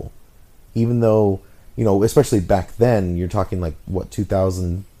people. Even though, especially back then, you're talking like, what,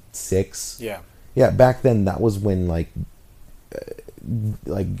 2006? Yeah. Yeah, back then, that was when, like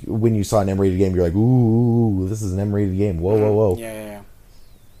when you saw an M-rated game, you're like, ooh, this is an M-rated game. Whoa, whoa, whoa. Yeah.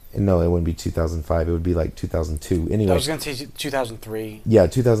 And no, it wouldn't be 2005. It would be like 2002. Anyway. I was going to say 2003. Yeah,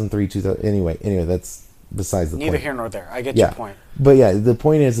 2003, 2000. Anyway, that's besides the point. Neither here nor there. I get your point. But yeah, the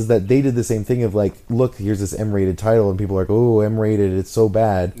point is that they did the same thing of like, look, here's this M-rated title, and people are like, oh, M-rated, it's so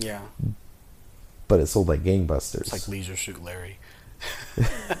bad. Yeah. But it sold like gangbusters. It's like Leisure Suit Larry.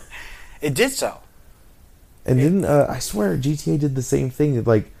 It did so. And then I swear GTA did the same thing.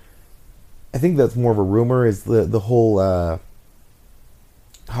 Like, I think that's more of a rumor. Is the whole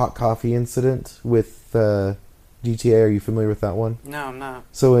hot coffee incident with GTA? Are you familiar with that one? No, I'm not.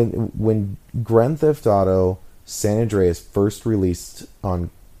 So when Grand Theft Auto San Andreas first released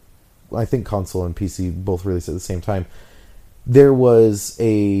on, I think console and PC both released at the same time, there was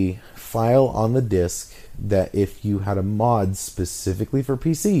a file on the disc that if you had a mod specifically for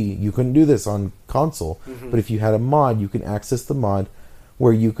PC, you couldn't do this on console, but if you had a mod, you can access the mod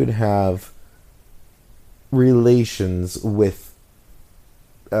where you could have relations with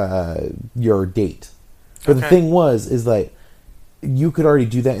your date. But the thing is like, you could already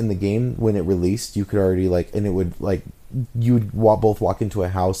do that in the game when it released. You could already and it would you would both walk into a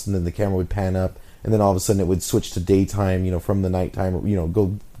house, and then the camera would pan up, and then all of a sudden it would switch to daytime, from the nighttime,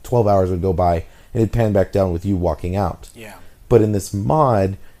 go 12 hours would go by, and it'd pan back down with you walking out. Yeah. But in this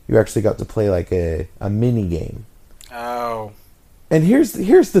mod, you actually got to play like a mini game. Oh. And here's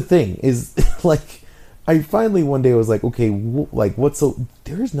the thing is like, I finally one day was like, okay,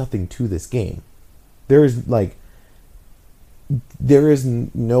 there's nothing to this game. There is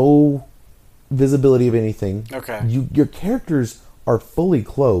no visibility of anything. Okay. Your characters are fully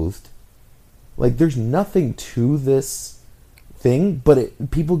clothed. Like, there's nothing to this thing,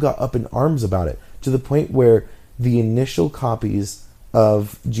 but people got up in arms about it to the point where the initial copies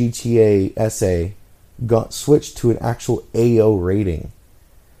of GTA SA got switched to an actual AO rating.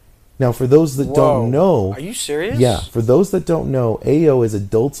 Now, for those that don't know... Are you serious? Yeah, for those that don't know, AO is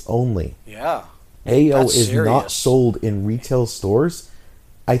adults only. Yeah. AO is not sold in retail stores,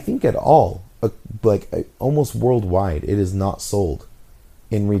 I think at all. Almost worldwide, it is not sold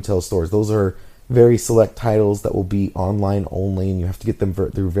in retail stores. Those are very select titles that will be online only, and you have to get them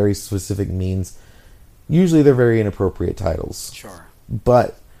through very specific means. Usually they're very inappropriate titles. Sure.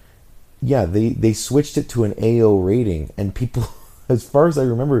 But, yeah, they switched it to an AO rating, and people, as far as I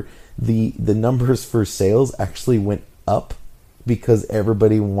remember, the numbers for sales actually went up because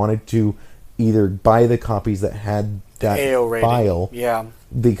everybody wanted to either buy the copies that had that AO rating. file. Yeah.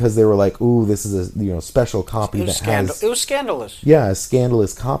 Because they were like, ooh, this is a special copy that has... It was scandalous. Yeah, a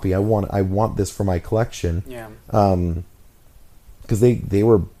scandalous copy. I want this for my collection. Yeah. Because they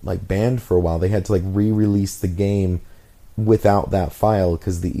were banned for a while. They had to re-release the game without that file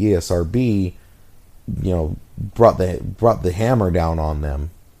because the ESRB, brought the hammer down on them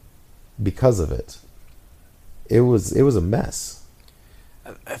because of it. It was a mess.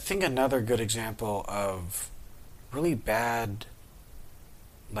 I think another good example of really bad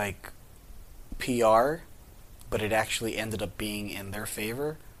PR, but it actually ended up being in their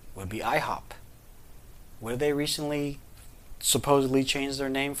favor, would be IHOP. What did they recently supposedly change their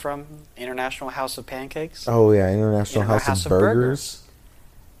name from? International House of Pancakes? Oh yeah, International House of Burgers.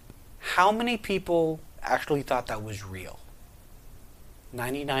 How many people actually thought that was real?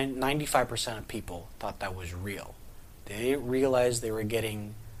 95% of people thought that was real. They didn't realize they were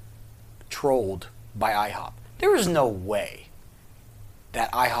getting trolled by IHOP. There was no way that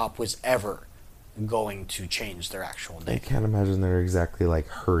IHOP was ever going to change their actual name. I can't imagine they're exactly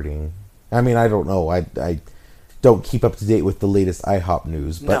hurting. I mean, I don't know. I don't keep up to date with the latest IHOP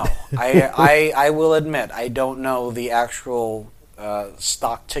news. But no, I will admit I don't know the actual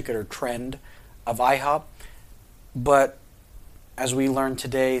stock ticket or trend of IHOP, but as we learned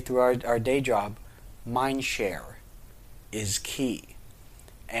today through our day job, mind share is key,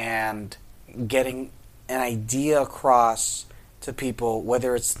 and getting an idea across to people,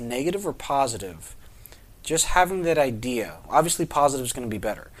 whether it's negative or positive, just having that idea. Obviously, positive is going to be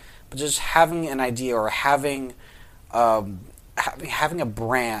better, but just having an idea or having a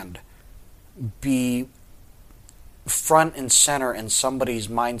brand be front and center in somebody's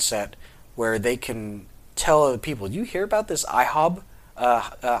mindset, where they can tell other people, "You hear about this IHOB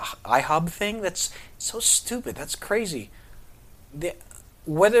thing? That's so stupid. That's crazy."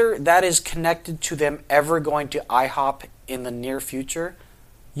 Whether that is connected to them ever going to IHOP in the near future,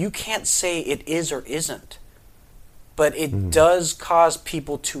 you can't say it is or isn't. But it does cause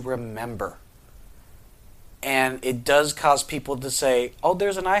people to remember. And it does cause people to say, "Oh,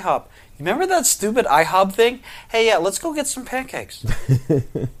 there's an IHOP. Remember that stupid IHOP thing? Hey, yeah, let's go get some pancakes."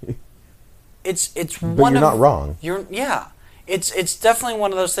 It's but one. You're not wrong. It's definitely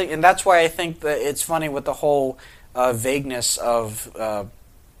one of those things, and that's why I think that it's funny with the whole vagueness of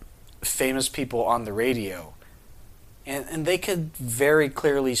famous people on the radio, and they could very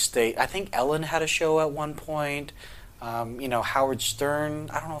clearly state. I think Ellen had a show at one point. Howard Stern.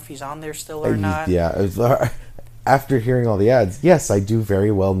 I don't know if he's on there still or not. Yeah. After hearing all the ads, yes, I do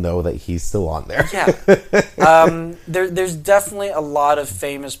very well know that he's still on there. Yeah. There's definitely a lot of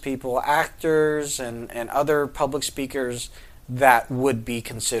famous people, actors and other public speakers that would be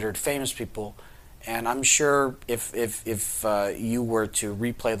considered famous people. And I'm sure if you were to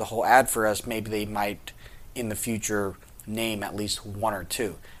replay the whole ad for us, maybe they might in the future name at least one or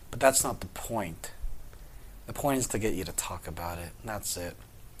two. But that's not the point. The point is to get you to talk about it. That's it.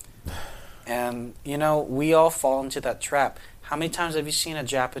 And, we all fall into that trap. How many times have you seen a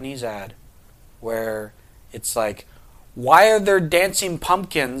Japanese ad where it's like, why are there dancing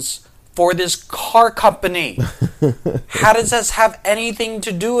pumpkins for this car company? How does this have anything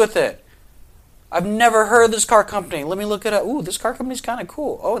to do with it? I've never heard of this car company. Let me look it up. Ooh, this car company's kind of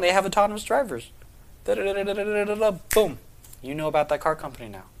cool. Oh, and they have autonomous drivers. Boom. You know about that car company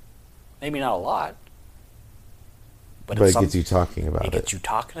now. Maybe not a lot. But it gets you talking about it. It gets you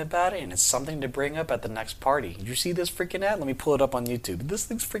talking about it, and it's something to bring up at the next party. Did you see this freaking ad? Let me pull it up on YouTube. This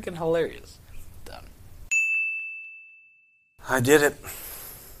thing's freaking hilarious. Done. I did it.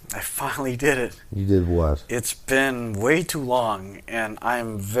 I finally did it. You did what? It's been way too long, and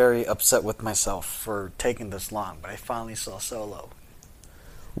I'm very upset with myself for taking this long, but I finally saw Solo.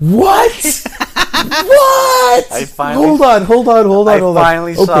 What? What? I finally... Hold on. I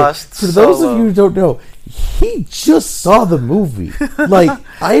finally saw For those of you who don't know, he just saw the movie. Like,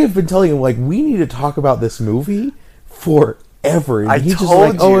 I have been telling him, like, we need to talk about this movie forever. And he's just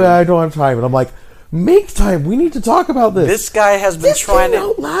like, oh, yeah, I don't have time. And I'm like, make time. We need to talk about this. This guy has been trying to... This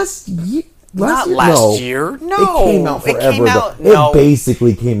came out last year. Not last year. No. It came out forever. It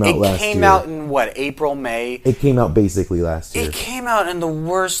basically came out last year. It came out in, what, April, May? It came out basically last year. It came out in the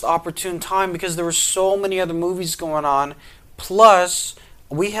worst opportune time because there were so many other movies going on. Plus,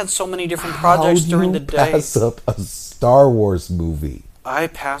 we had so many different projects during the day. How do you pass up a Star Wars movie? I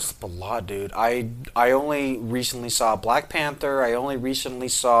passed up a lot, dude. I only recently saw Black Panther. I only recently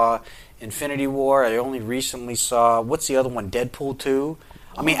saw Infinity War. I only recently saw... What's the other one? Deadpool 2?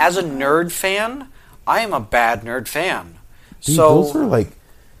 I mean, as a nerd fan, I am a bad nerd fan. Dude, those are like...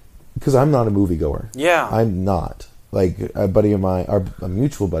 Because I'm not a moviegoer. Yeah. I'm not. Like, a buddy of mine, a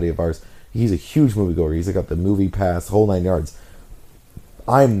mutual buddy of ours, he's a huge moviegoer. He's got the movie pass, whole 9 yards.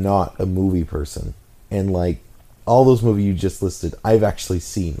 I'm not a movie person. And, like, all those movies you just listed, I've actually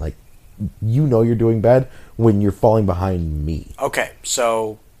seen. Like, you're doing bad when you're falling behind me. Okay,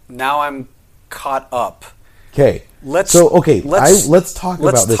 so now I'm caught up. Okay. Let's talk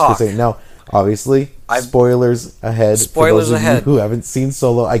about this for a second. Now, obviously, spoilers ahead. Spoilers for those ahead. of you who haven't seen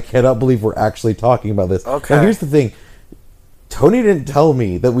Solo. I cannot believe we're actually talking about this. Okay. Now, here's the thing. Tony didn't tell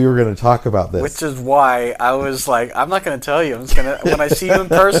me that we were going to talk about this. Which is why I was like, I'm not going to tell you. I'm just going to, when I see you in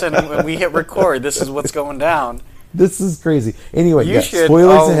person and when we hit record, this is what's going down. This is crazy. Anyway,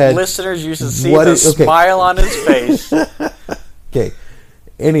 spoilers ahead. Listeners, you should see the smile on his face. Okay.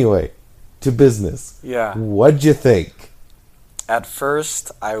 Anyway, to business. Yeah. What'd you think? At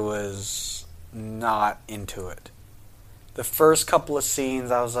first, I was not into it. The first couple of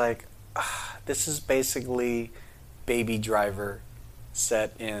scenes, I was like, this is basically Baby Driver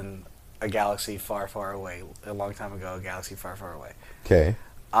set in a galaxy far, far away. A long time ago, a galaxy far, far away. Okay.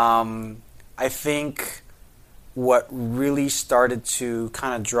 I think what really started to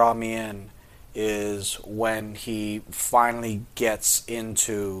kind of draw me in is when he finally gets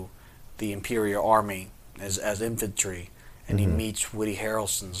into the Imperial Army as infantry, and he meets Woody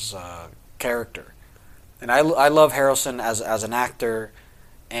Harrelson's character. And I love Harrelson as an actor,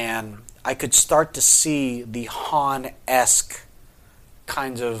 and I could start to see the Han-esque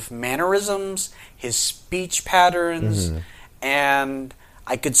kinds of mannerisms, his speech patterns, and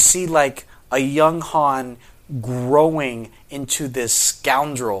I could see like a young Han growing into this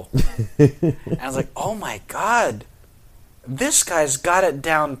scoundrel. And I was like, oh my God, this guy's got it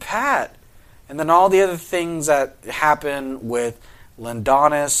down pat. And then all the other things that happen with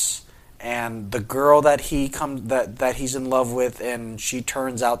Landonis and the girl that he's in love with, and she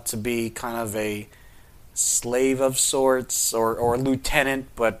turns out to be kind of a slave of sorts, or lieutenant,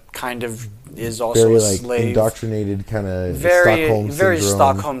 but kind of is also very, a like, slave. Indoctrinated kind of very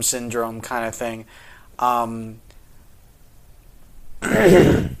Stockholm syndrome kind of thing.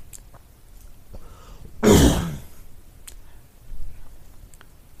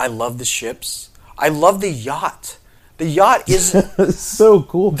 I love the ships. I love the yacht. The yacht is so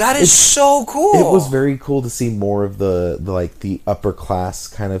cool. It's so cool. It was very cool to see more of the upper class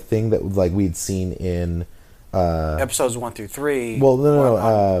kind of thing that like we'd seen in episodes 1 through 3. Well,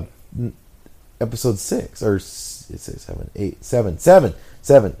 no. Episode 6 or 6, 7, 8,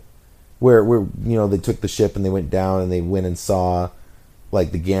 7, where they took the ship and they went down and they went and saw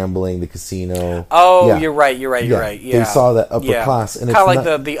like the gambling, the casino. Oh, yeah. You're right. Yeah, they saw that upper class, and kind of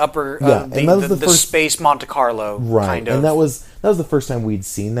like the upper, the space Monte Carlo, right? Kind of. And that was the first time we'd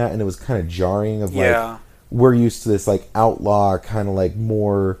seen that, and it was kind of jarring. Of like, we're used to this like outlaw, kind of like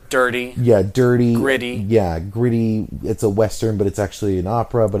more dirty, dirty, gritty, gritty. It's a western, but it's actually an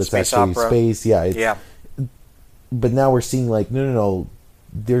opera, but it's actually space, But now we're seeing like no.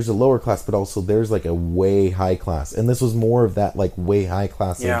 There's a lower class, but also there's like a way high class, and this was more of that like way high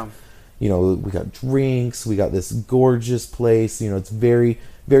class. Yeah, we got drinks, we got this gorgeous place. It's very,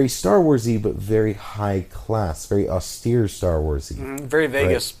 very Star Warsy, but very high class, very austere Star Warsy. Very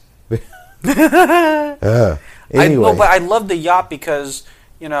Vegas. Right? Anyway, but I love the yacht because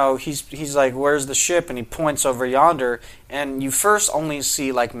he's like, where's the ship? And he points over yonder, and you first only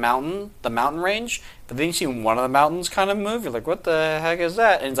see like the mountain range, but then you see one of the mountains kind of move. You're like, what the heck is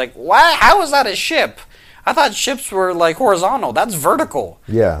that? And it's like, why? How is that a ship? I thought ships were like horizontal. That's vertical.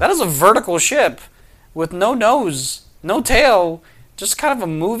 Yeah, that is a vertical ship with no nose, no tail, just kind of a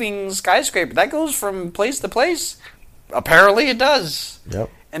moving skyscraper that goes from place to place. Apparently, it does. Yep.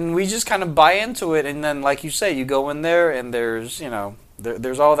 And we just kind of buy into it, and then, like you say, you go in there, and there's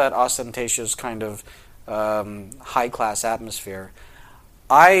there's all that ostentatious kind of high class atmosphere.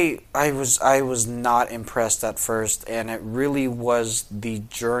 I was not impressed at first, and it really was the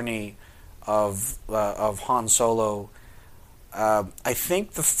journey of Han Solo. I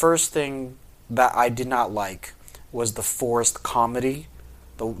think the first thing that I did not like was the forced comedy.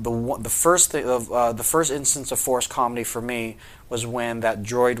 The first instance of forced comedy for me was when that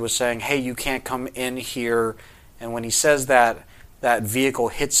droid was saying, "Hey, you can't come in here," and when he says that vehicle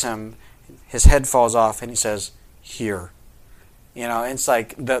hits him, his head falls off, and he says, "Here." It's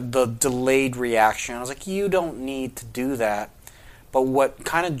like the delayed reaction. I was like, you don't need to do that. But what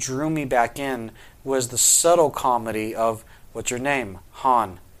kind of drew me back in was the subtle comedy of, what's your name?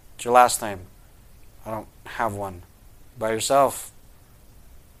 Han. What's your last name? I don't have one. By yourself.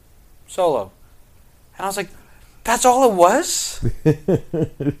 Solo. And I was like, that's all it was?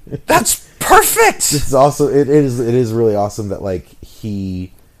 That's perfect! It's also, it is really awesome that like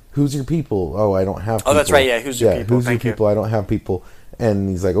who's your people? Oh, I don't have people. Oh, that's right, yeah, who's your people? Who's your people? I don't have people. And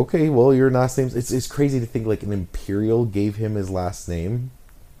he's like, okay, well, your last name's... It's crazy to think like an Imperial gave him his last name.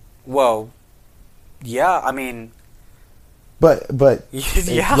 Well, yeah, I mean... But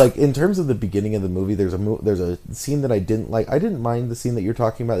yeah. Like in terms of the beginning of the movie, there's a scene that I didn't like. I didn't mind the scene that you're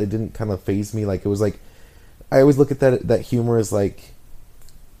talking about. It didn't kind of faze me. Like it was like... I always look at that humor as like...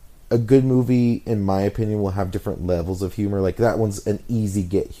 A good movie, in my opinion, will have different levels of humor. Like that one's an easy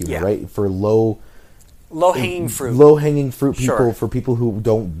get humor, right? For low hanging fruit people, sure. For people who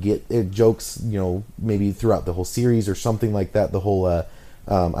don't get jokes, maybe throughout the whole series or something like that. The whole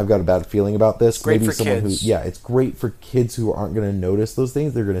I've got a bad feeling about this. It's great maybe for someone kids. it's great for kids who aren't going to notice those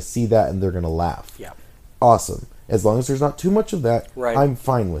things. They're going to see that and they're going to laugh. Yeah, awesome. As long as there's not too much of that, right. I'm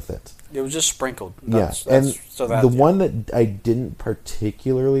fine with it. It was just sprinkled. One that I didn't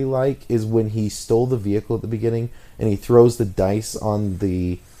particularly like is when he stole the vehicle at the beginning and he throws the dice on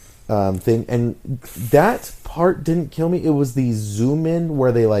the thing, and that part didn't kill me. It was the zoom in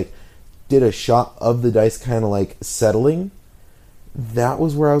where they like did a shot of the dice kind of like settling. That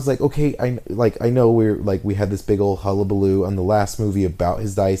was where I was like, okay, I know we had this big old hullabaloo on the last movie about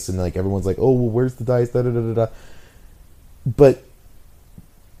his dice, and like everyone's like, oh, well, where's the dice? Da da da da. But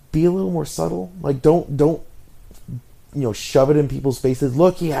be a little more subtle. Like don't shove it in people's faces.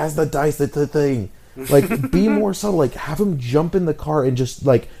 Look, he has the dice. That's the thing. Like be more subtle. Like have him jump in the car and just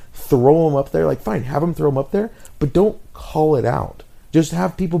like throw him up there. Like fine, have him throw him up there, but don't call it out. Just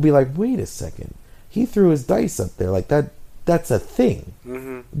have people be like, wait a second, he threw his dice up there. Like that's a thing.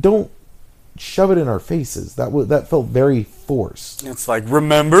 Mm-hmm. Don't shove it in our faces. That felt very forced. It's like,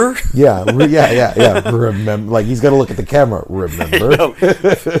 remember? Yeah. Remember, like he's got to look at the camera. Remember?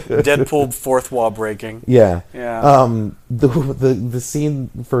 Deadpool fourth wall breaking. Yeah. The scene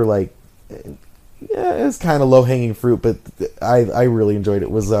for like, it's kind of low hanging fruit, but I really enjoyed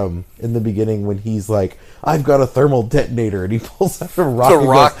it. Was in the beginning when he's like, I've got a thermal detonator, and he pulls out a rock. The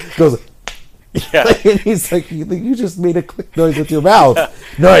rock goes. Yeah. And he's like, you just made a click noise with your mouth.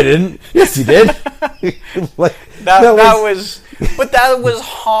 No, I didn't. Yes, you did. Like that was But that was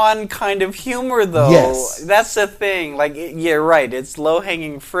Han kind of humor, though. Yes. That's the thing. Like, yeah, right. It's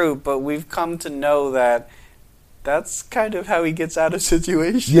low-hanging fruit, but we've come to know that that's kind of how he gets out of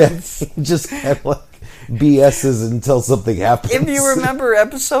situations. Yes, just kind of like BS's until something happens. If you remember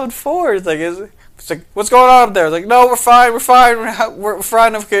episode 4, it's like, what's going on up there? It's like, no, we're fine, we're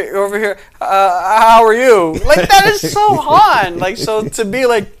fine over here. How are you? Like, that is so Han. Like, so to be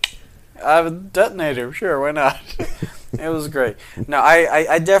like, I have a detonator, sure, why not? It was great. No,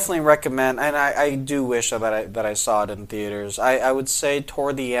 I definitely recommend, and I do wish that I saw it in theaters. I would say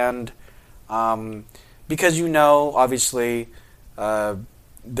toward the end, because obviously,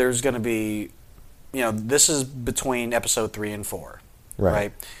 there's going to be, this is between episode 3 and 4,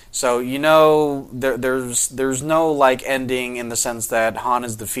 right? So there's no like ending in the sense that Han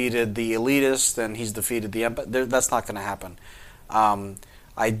has defeated the elitists and he's defeated the Empire. That's not going to happen.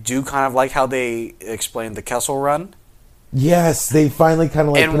 I do kind of like how they explained the Kessel Run. Yes, they finally kind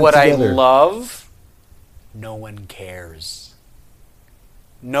of like and put what it I together. love, no one cares.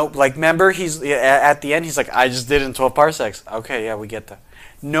 Nope. Like, remember, he's at the end. He's like, I just did it in 12 parsecs. Okay, yeah, we get that.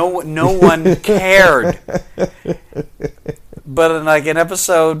 No one cared. But like in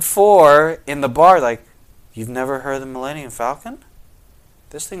episode 4, in the bar, like, you've never heard the Millennium Falcon?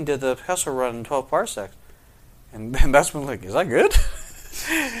 This thing did the Kessel Run in 12 parsecs, and that's when like, is that good?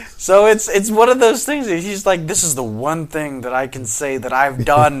 So it's one of those things that he's like, this is the one thing that I can say that I've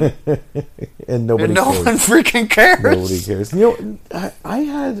done, and no one freaking cares. Nobody cares.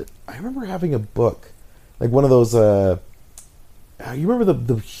 I remember having a book, like one of those. You remember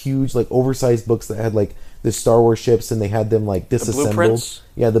the huge like oversized books that had like the Star Wars ships and they had them like disassembled.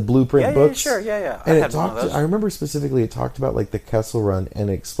 The blueprint books. Yeah, sure, yeah. And it talked. I remember specifically it talked about like the Kessel Run, and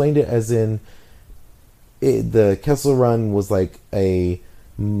it explained it as in. The Kessel Run was like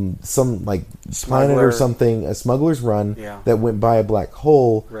some like planet or something, a smuggler's run that went by a black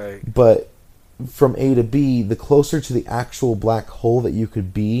hole. Right. But from A to B, the closer to the actual black hole that you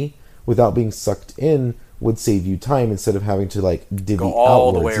could be without being sucked in would save you time instead of having to like divvy go all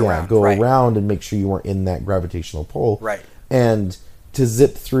outwards. the way around. Go around and make sure you weren't in that gravitational pull. Right. And to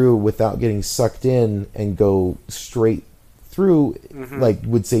zip through without getting sucked in and go straight through, like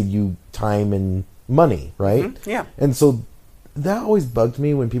would save you time and money, right? Mm-hmm. Yeah. And so that always bugged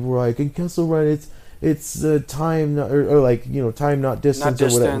me when people were like, in Kessel Run, it's time, or like, time, not distance. Not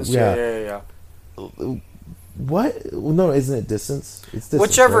distance, or whatever. Yeah. What? No, isn't it distance? It's distance.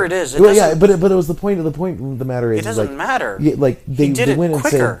 Whichever right? it is. But it was the point. The point of the matter is, it doesn't like, matter. Yeah, like they did it went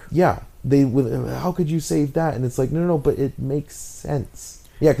quicker. and said, how could you save that? And it's like, no, but it makes sense.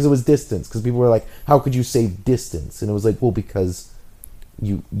 Yeah, because it was distance. Because people were like, how could you save distance? And it was like, well, because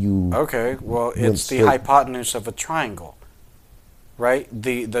you. Okay, well, it's the hypotenuse of a triangle, right?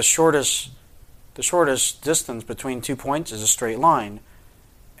 The shortest distance between 2 points is a straight line,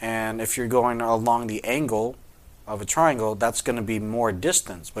 and if you're going along the angle of a triangle, that's going to be more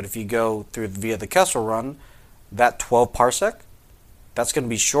distance. But if you go via the Kessel Run, that 12 parsec, that's going to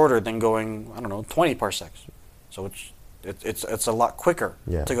be shorter than going 20 parsecs. So it's a lot quicker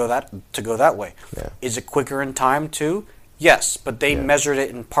to go that way. Yeah. Is it quicker in time too? Yes, but they measured it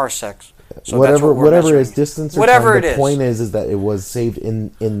in parsecs. So whatever is distance or whatever time, it is. The point is that it was saved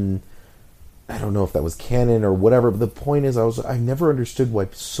in I don't know if that was canon or whatever, but the point is I never understood why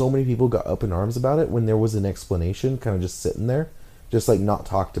so many people got up in arms about it when there was an explanation kind of just sitting there, just like not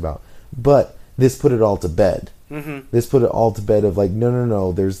talked about. But this put it all to bed. Mm-hmm. This put it all to bed of like,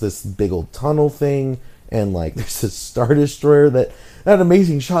 no, there's this big old tunnel thing, and like there's this Star Destroyer that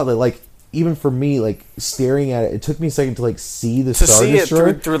amazing shot that like, even for me, like staring at it took me a second to like see the Star Destroyer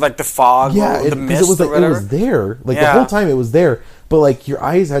it through like the fog, or the mist, it was like or whatever. It was there, like the whole time it was there, but like your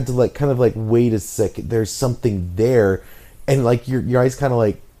eyes had to like kind of like wait a second. There's something there, and like your eyes kind of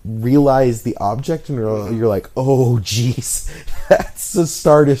like realize the object, and you're like, oh jeez, that's a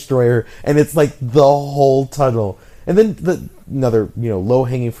Star Destroyer, and it's like the whole tunnel. And then another low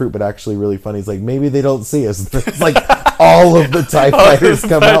hanging fruit, but actually really funny, is like maybe they don't see us. It's like all of the TIE fighters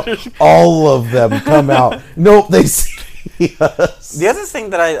come out. All of them come out. Nope, they see us. The other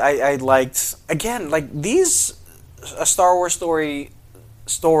thing that I liked, again, like these Star Wars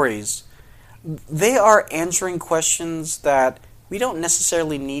stories, they are answering questions that we don't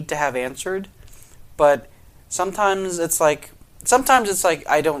necessarily need to have answered, but sometimes it's like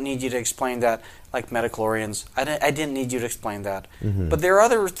I don't need you to explain that. Like Metachlorians, I didn't need you to explain that. Mm-hmm. But there are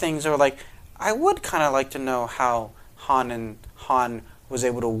other things that are like, I would kind of like to know how Han was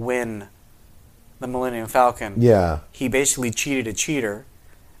able to win the Millennium Falcon. Yeah. He basically cheated a cheater.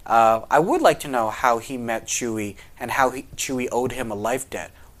 I would like to know how he met Chewie and how Chewie owed him a life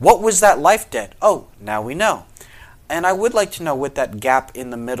debt. What was that life debt? Oh, now we know. And I would like to know what that gap in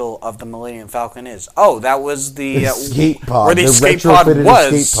the middle of the Millennium Falcon is. Oh, that was the escape pod. Where the escape pod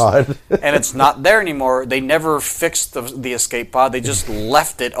was. Escape pod. And it's not there anymore. They never fixed the escape pod. They just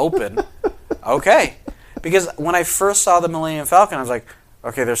left it open. Okay. Because when I first saw the Millennium Falcon, I was like,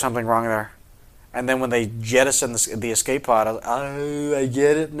 okay, there's something wrong there. And then when they jettisoned the escape pod, I was like, oh, I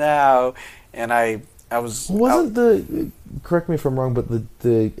get it now. And I was... correct me if I'm wrong, but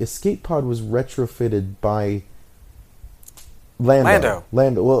the escape pod was retrofitted by Lando.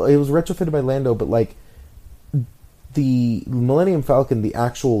 Well, it was retrofitted by Lando, but like the Millennium Falcon, the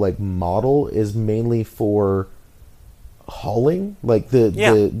actual like model is mainly for hauling. Like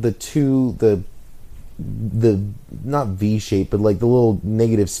the not V shape, but like the little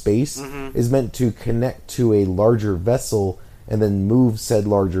negative space is meant to connect to a larger vessel and then move said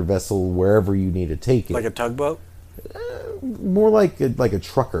larger vessel wherever you need to take it. Like a tugboat? More like a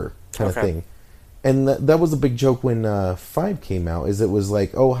trucker kind of thing. And that was a big joke when 5 came out, is it was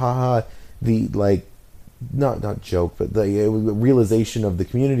like, oh, haha, the, like, not joke, but the realization of the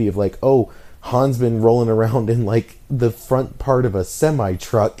community of like, oh, Han's been rolling around in like the front part of a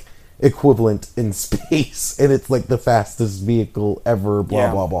semi-truck equivalent in space, and it's like the fastest vehicle ever,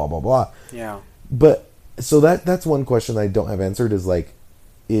 blah, blah, blah, blah, blah. Yeah. But, so that's one question that I don't have answered, is like,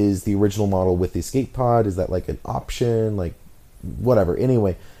 is the original model with the escape pod, is that like an option, like, whatever.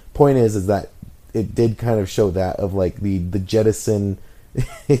 Anyway, point is that it did kind of show that of like the jettison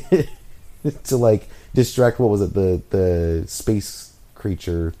to like distract, what was it, the space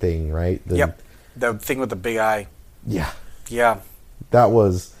creature thing, right? Yep. The thing with the big eye. Yeah. Yeah. That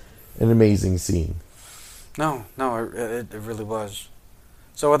was an amazing scene. No, it really was.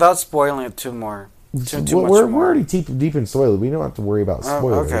 So without spoiling it too much we're already deep in spoilers. We don't have to worry about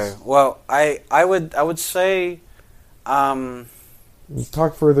spoilers. Okay. Well, I would say. Let's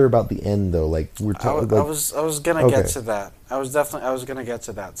talk further about the end, though. Like we're talking. I was gonna get to that. I was gonna get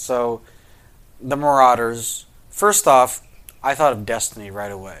to that. So, the Marauders. First off, I thought of Destiny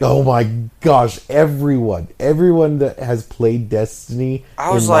right away. Oh my gosh! Everyone that has played Destiny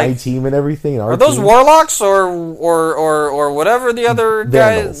in my team and everything. Are those warlocks or whatever the other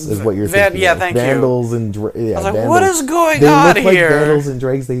Vandals guys? Is what you're thinking. Yeah, thank Vandals you. And I was like, Vandals. what is going they on look here? Like Vandals and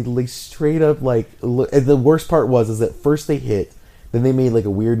Dregs. They like straight up like. And the worst part is that first they hit, then they made like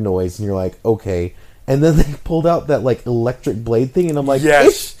a weird noise, and you're like, okay. And then they pulled out that like electric blade thing, and I'm like, yes,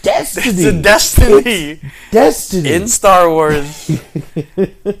 it's Destiny. It's a Destiny. It's Destiny in Star Wars.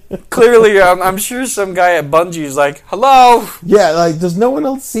 Clearly, I'm sure some guy at Bungie is like, hello. Yeah, like, does no one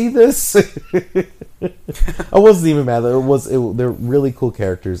else see this? I wasn't even mad. They're really cool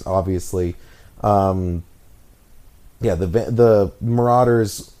characters, obviously. Yeah, the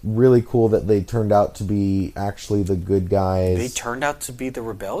Marauders, really cool that they turned out to be actually the good guys. They turned out to be the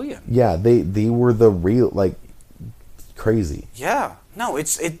rebellion. Yeah, they were the real, like, crazy. Yeah. No,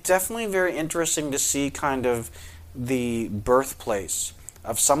 it's definitely very interesting to see kind of the birthplace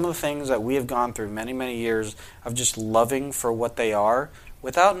of some of the things that we have gone through many, many years of just loving for what they are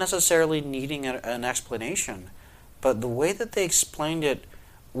without necessarily needing an explanation. But the way that they explained it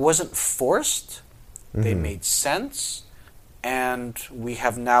wasn't forced. They made sense, and we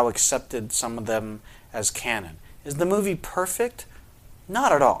have now accepted some of them as canon. Is the movie perfect?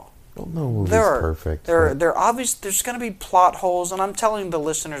 Not at all. Well, no movie's perfect. They're obvious. There's going to be plot holes, and I'm telling the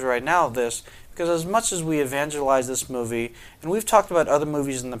listeners right now this because as much as we evangelize this movie, and we've talked about other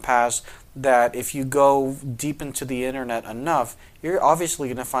movies in the past, that if you go deep into the internet enough, you're obviously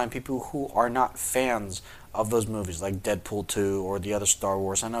going to find people who are not fans of those movies, like Deadpool 2 or the other Star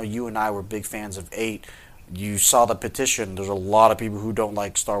Wars. I know you and I were big fans of 8. You saw the petition. There's a lot of people who don't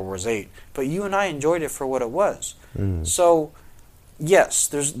like Star Wars 8. But you and I enjoyed it for what it was. So, yes,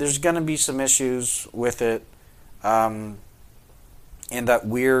 there's going to be some issues with it. And that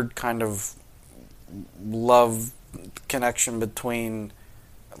weird kind of love connection between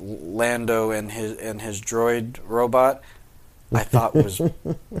Lando and his droid robot, I thought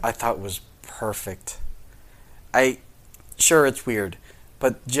was perfect. Sure, it's weird,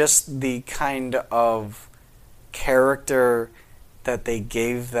 but just the kind of character that they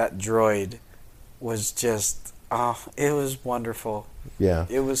gave that droid was just, it was wonderful. Yeah.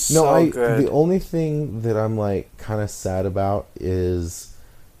 It was so good. The only thing that I'm like kind of sad about is,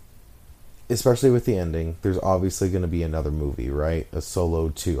 especially with the ending, there's obviously going to be another movie, right? A solo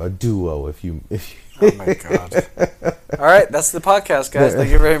a duo, if you. Oh my god! All right, that's the podcast, guys.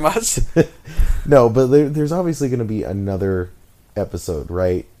 Thank you very much. No, but there's obviously going to be another episode,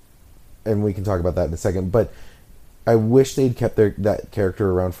 right? And we can talk about that in a second. But I wish they'd kept that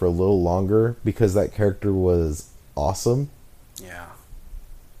character around for a little longer because that character was awesome. Yeah.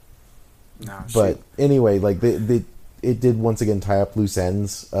 No. But anyway, like it did once again tie up loose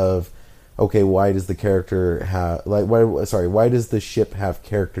ends of, okay, why does the character have why does the ship have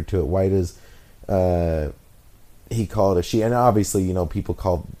character to it? Why does he call it a she? And obviously, you know, people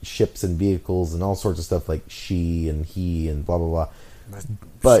call ships and vehicles and all sorts of stuff like she and he and blah blah blah.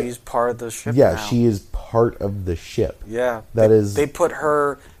 But she's part of the ship. Yeah, now. she is part of the ship. Yeah, they put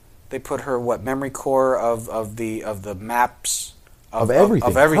her what memory core of the maps of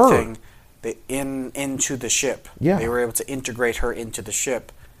everything into the ship. Yeah, they were able to integrate her into the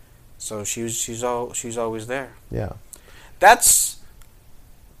ship, so she's always there. Yeah, that's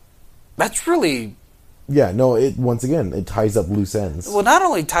really. Yeah, no. It once again it ties up loose ends. Well, not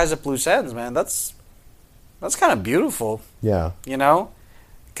only ties up loose ends, man. That's kind of beautiful. Yeah, you know,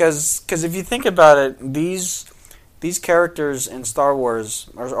 because if you think about it, these characters in Star Wars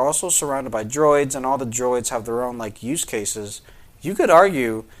are also surrounded by droids, and all the droids have their own like use cases. You could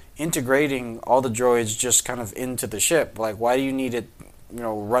argue integrating all the droids just kind of into the ship. Like, why do you need it, you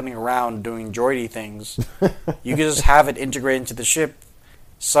know, running around doing droidy things? You could just have it integrate into the ship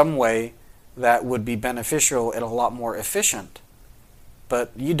some way that would be beneficial and a lot more efficient.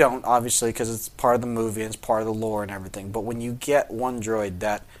 But you don't, obviously, because it's part of the movie and it's part of the lore and everything. But when you get one droid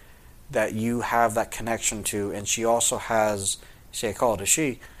that you have that connection to, and she also has, say I call it a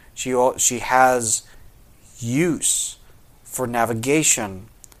she has use for navigation,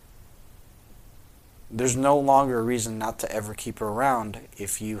 there's no longer a reason not to ever keep her around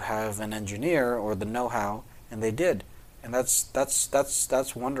if you have an engineer or the know-how, and they did. And that's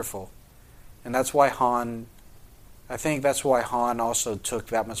wonderful. And that's why Han... I think that's why Han also took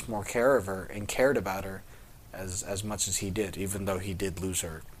that much more care of her and cared about her as much as he did, even though he did lose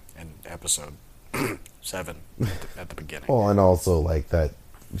her in episode 7 at the beginning. Well, and also, like, that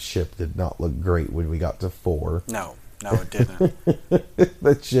ship did not look great when we got to 4. No, it didn't.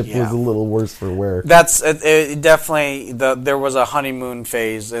 That ship was a little worse for wear. That's it definitely... There was a honeymoon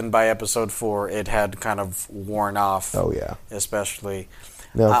phase, and by episode 4, it had kind of worn off. Oh, yeah. Especially.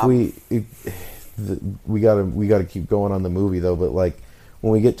 Now, we gotta keep going on the movie though, but like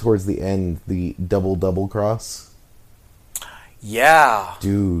when we get towards the end, the double cross. Yeah,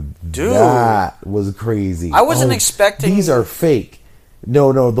 dude, that was crazy. I wasn't expecting these are fake.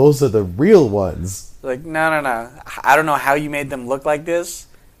 No, those are the real ones. Like no. I don't know how you made them look like this,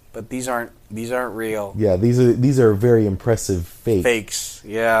 but these aren't real. Yeah, these are very impressive fakes.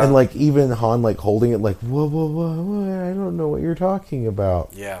 Yeah, and like even Han like holding it like whoa, I don't know what you're talking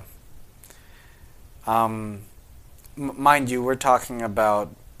about. Yeah. Mind you, we're talking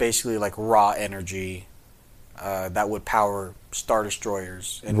about basically like raw energy that would power Star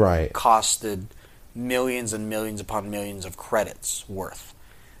Destroyers and costed millions and millions upon millions of credits worth.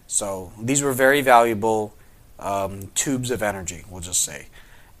 So these were very valuable tubes of energy, we'll just say.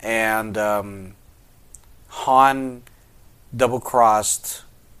 And Han double-crossed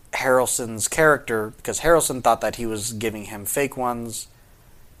Harrelson's character because Harrelson thought that he was giving him fake ones,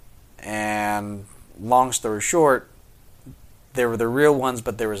 and long story short, there were the real ones,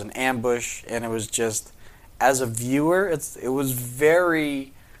 but there was an ambush, and it was just, as a viewer, it was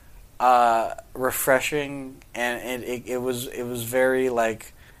very refreshing, and it was very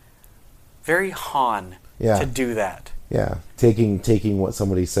like very Han to do that. Yeah, taking what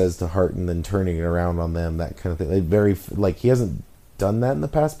somebody says to heart and then turning it around on them, that kind of thing. Like very like he hasn't done that in the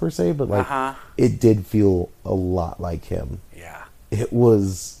past per se, but like it did feel a lot like him. Yeah, it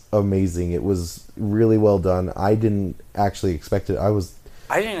was amazing. It was really well done. I didn't actually expect it. I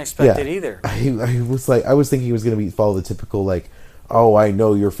didn't expect it either. I was thinking it was going to follow the typical like, oh, I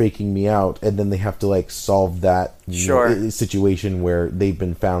know you're faking me out, and then they have to like solve that situation where they've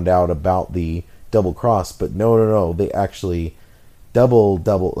been found out about the double cross. But no, they actually double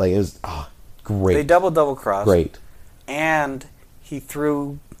like it was great. They double cross. Great. And he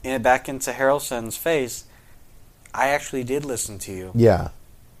threw it back into Harrelson's face. I actually did listen to you. Yeah.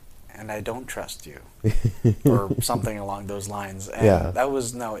 And I don't trust you, or something along those lines. And that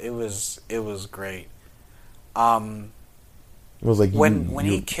was it was great. It was like when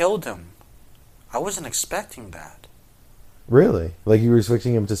he killed him, I wasn't expecting that. Really? Like you were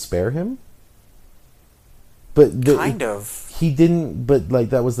expecting him to spare him? But kind of. He didn't. But like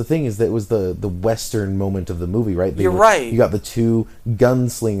that was the thing, is that it was the Western moment of the movie, right? You're right. You got the two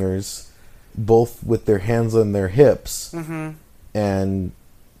gunslingers, both with their hands on their hips, and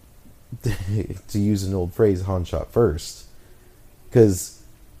to use an old phrase, Han shot first, because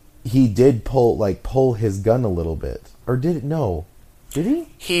he did pull his gun a little bit, or did it? No, did he?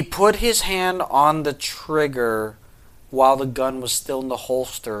 He put his hand on the trigger while the gun was still in the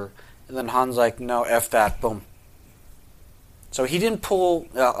holster, and then Han's like, "No, F that!" Boom. So he didn't pull.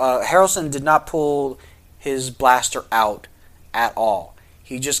 Harrelson did not pull his blaster out at all.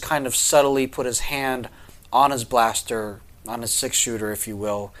 He just kind of subtly put his hand on his blaster, on his 6-shooter, if you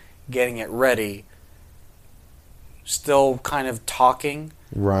will, getting it ready, still kind of talking.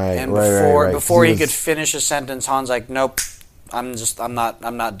 Right, and right. Before he could finish a sentence, Han's like, "Nope, I'm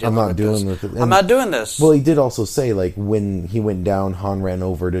not doing this. I'm not doing this." Well, he did also say, like, when he went down, Han ran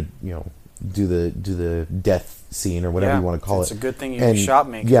over to, do the death scene or whatever you want to call it. It's a good thing you shot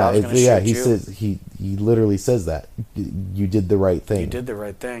me. Yeah, he says he literally says that you did the right thing. You did the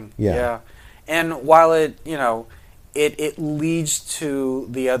right thing. Yeah. And while it it leads to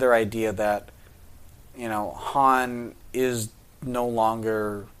the other idea that Han is no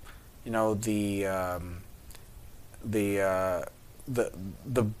longer the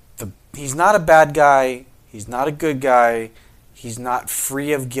he's not a bad guy, he's not a good guy, he's not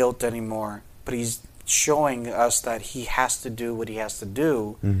free of guilt anymore, but he's showing us that he has to do what he has to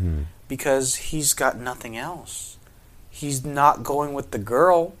do because he's got nothing else. He's not going with the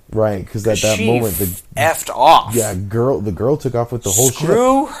girl, right? Because at that moment, the effed off. Yeah, the girl took off with the whole ship.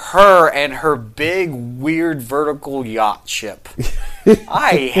 Screw her and her big, weird vertical yacht ship.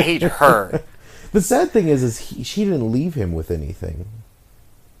 I hate her. The sad thing is she didn't leave him with anything,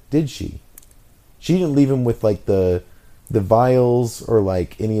 did she? She didn't leave him with like the vials or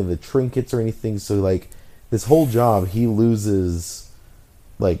like any of the trinkets or anything. So like this whole job, he loses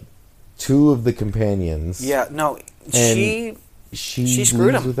like 2 of the companions. Yeah, no. She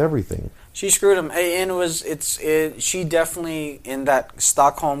screwed him with everything. She screwed him, and she definitely, in that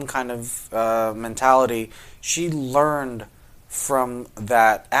Stockholm kind of mentality, she learned from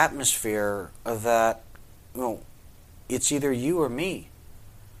that atmosphere that it's either you or me.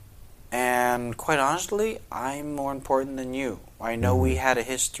 And quite honestly, I'm more important than you. I know we had a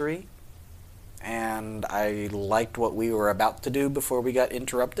history, and I liked what we were about to do before we got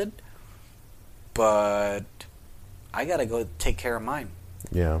interrupted, but I gotta go take care of mine.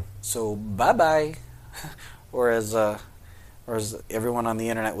 Yeah. So bye-bye. or as everyone on the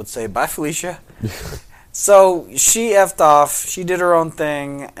internet would say, bye, Felicia. So she effed off. She did her own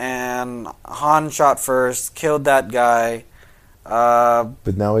thing, and Han shot first, killed that guy.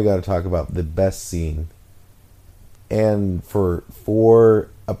 But now we got to talk about the best scene, and for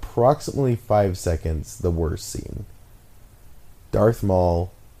approximately 5 seconds, the worst scene. Darth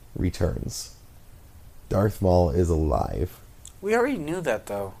Maul returns. Darth Maul is alive. We already knew that,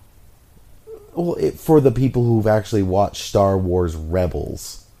 though. Well, for the people who've actually watched Star Wars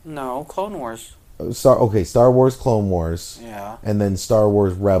Rebels. No, Clone Wars. Star Wars Clone Wars. Yeah. And then Star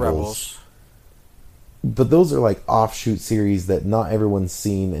Wars Rebels. But those are like offshoot series that not everyone's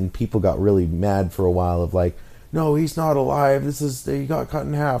seen, and people got really mad for a while of like, no, he's not alive. He got cut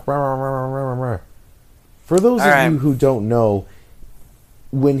in half. For those of you who don't know,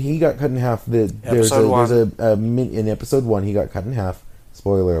 when he got cut in half, in episode 1 he got cut in half.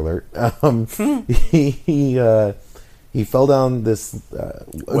 Spoiler alert. He fell down this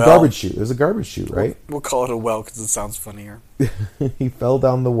garbage chute. It was a garbage chute, right? We'll call it a well because it sounds funnier. He fell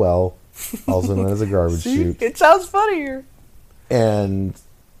down the well, also known as a garbage chute. It sounds funnier. And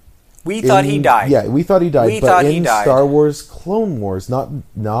we thought he died. Yeah, we thought he died. But in Star Wars Clone Wars, not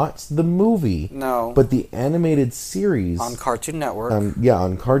the movie, no, but the animated series on Cartoon Network.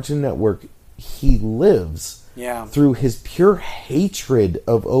 On Cartoon Network, he lives. Yeah. Through his pure hatred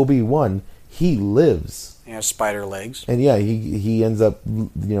of Obi-Wan, he lives. He has spider legs. And yeah, he ends up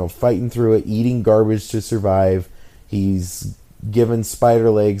fighting through it, eating garbage to survive. He's given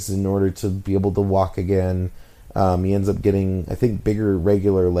spider legs in order to be able to walk again. He ends up getting, I think, bigger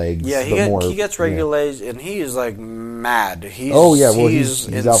regular legs. Yeah, he gets regular legs, and he is like mad. He's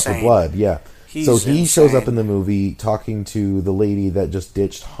out for blood. Yeah. So he shows up in the movie talking to the lady that just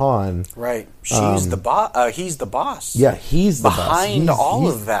ditched Han. Right. She's the boss. He's the boss. Yeah, he's the boss. Behind all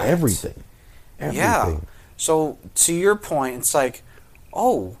of that. Everything. Yeah. So, to your point, it's like,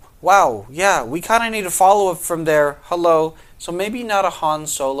 oh, wow, yeah, we kind of need a follow-up from there. Hello. So maybe not a Han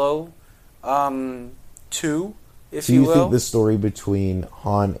Solo 2, if you will. So you think the story between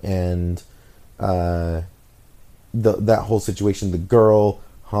Han and that whole situation, the girl,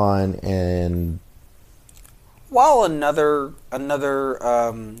 Han, and... While another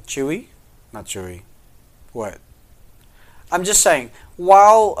Chewie? Not Chewie. What? I'm just saying,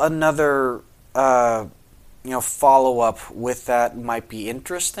 while another... follow-up with that might be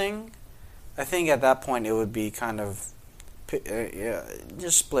interesting, I think at that point it would be kind of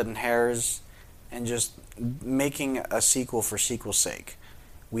just splitting hairs and just making a sequel for sequel's sake.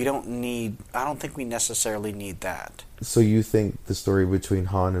 I don't think we necessarily need that. So you think the story between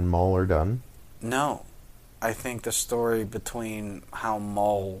Han and Maul are done? No. I think the story between how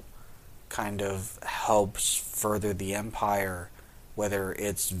Maul kind of helps further the Empire, whether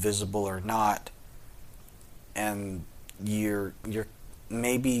it's visible or not, and you're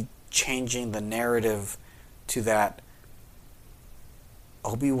maybe changing the narrative to that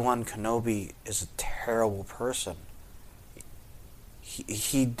Obi-Wan Kenobi is a terrible person.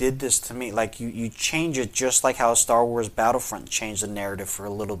 He did this to me. Like, you change it just like how Star Wars Battlefront changed the narrative for a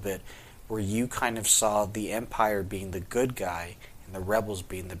little bit, where you kind of saw the Empire being the good guy and the rebels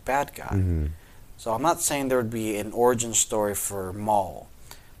being the bad guy. Mm-hmm. So I'm not saying there would be an origin story for Maul.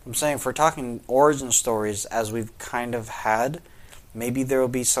 I'm saying if we're talking origin stories as we've kind of had, maybe there will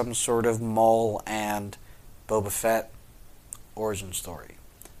be some sort of Maul and Boba Fett origin story.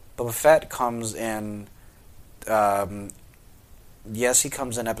 Boba Fett comes in... yes, he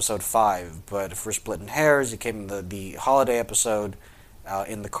comes in episode 5, but if we're splitting hairs, he came in the holiday episode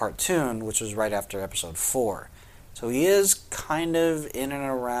in the cartoon, which was right after episode 4. So he is kind of in and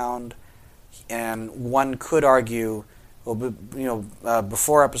around, and one could argue, well,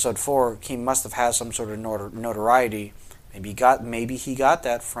 before episode 4, he must have had some sort of notoriety. Maybe he got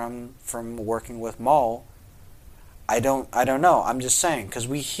that from working with Maul. I don't know. I'm just saying, because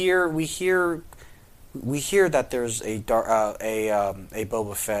we hear that there's a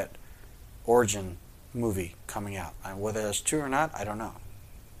Boba Fett origin movie coming out. Whether that's true or not, I don't know.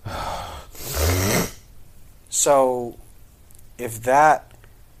 So, if that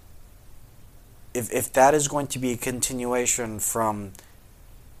is going to be a continuation from,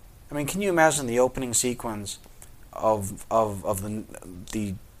 I mean, can you imagine the opening sequence of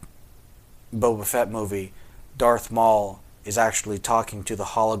the Boba Fett movie? Darth Maul is actually talking to the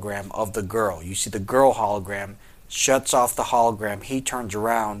hologram of the girl. You see the girl hologram, shuts off the hologram, he turns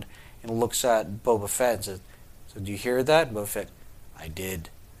around and looks at Boba Fett and says, "So do you hear that?" Boba Fett, "I did."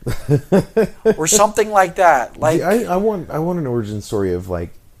 Or something like that. Like, I want an origin story of,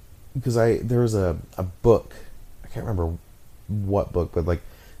 like, because there was a book, I can't remember what book, but like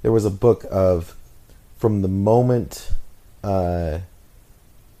there was a book of from the moment Jango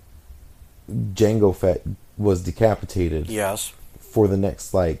Fett was decapitated. Yes. For the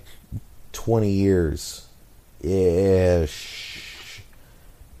next, like, 20 years ish.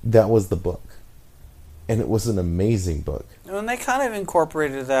 That was the book. And it was an amazing book. And they kind of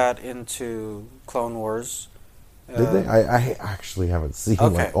incorporated that into Clone Wars. Did they? I actually haven't seen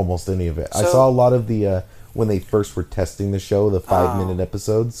like almost any of it. So, I saw a lot of the when they first were testing the show, the 5-minute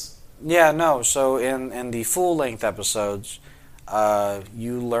episodes. Yeah, no. So in the full-length episodes,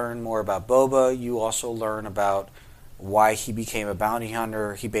 you learn more about Boba. You also learn about why he became a bounty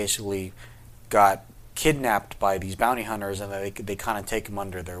hunter. He basically got kidnapped by these bounty hunters, and they kind of take him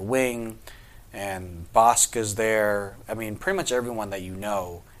under their wing. And Bosca's there. I mean, pretty much everyone that you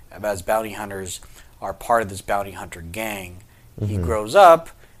know as bounty hunters are part of this bounty hunter gang. Mm-hmm. He grows up,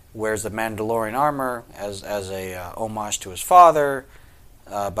 wears the Mandalorian armor as a homage to his father.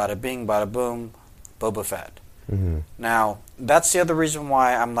 Bada bing, bada boom, Boba Fett. Mm-hmm. Now, that's the other reason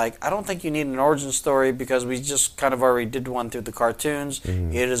why I'm like, I don't think you need an origin story, because we just kind of already did one through the cartoons.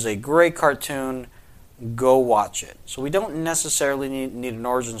 Mm-hmm. It is a great cartoon. Go watch it. So we don't necessarily need an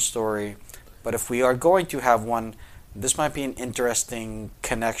origin story, but if we are going to have one, this might be an interesting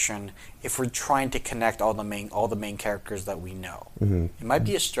connection if we're trying to connect all the main characters that we know. Mm-hmm. It might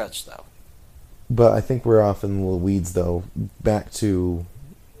be a stretch, though. But I think we're off in the weeds, though. Back to,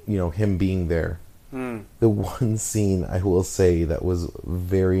 him being there. Mm. The one scene, I will say, that was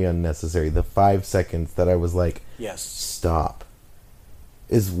very unnecessary, the 5 seconds that I was like, yes, stop,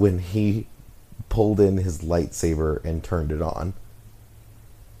 is when he pulled in his lightsaber and turned it on.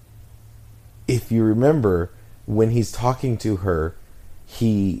 If you remember, when he's talking to her,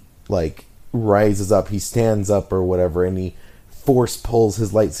 he, like, rises up, he stands up or whatever, and he force pulls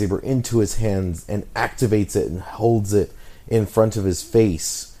his lightsaber into his hands and activates it and holds it in front of his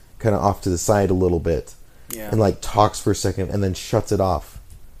face, kind of off to the side a little bit, and like talks for a second and then shuts it off.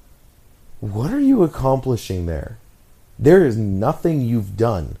 What are you accomplishing there? There is nothing you've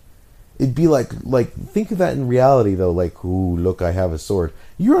done. It'd be like think of that in reality, though. Like, ooh, look, I have a sword.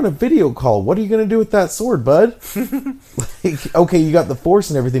 You're on a video call. What are you going to do with that sword, bud? Like, okay, you got the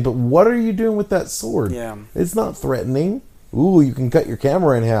Force and everything, but what are you doing with that sword? Yeah. It's not threatening. Ooh, you can cut your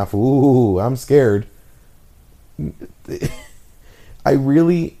camera in half. Ooh, I'm scared. I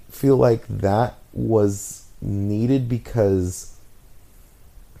really feel like that was needed, because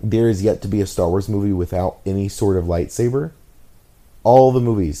there is yet to be a Star Wars movie without any sort of lightsaber. All the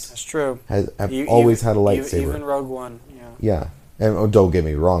movies. That's true. Have always had a lightsaber. Even Rogue One, yeah. Yeah. And don't get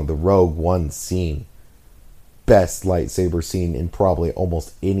me wrong, the Rogue One scene, best lightsaber scene in probably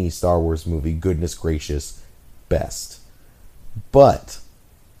almost any Star Wars movie. Goodness gracious, best. But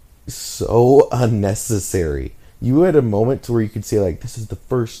so unnecessary. You had a moment to where you could say, like, this is the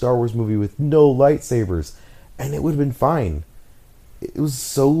first Star Wars movie with no lightsabers, and it would have been fine. It was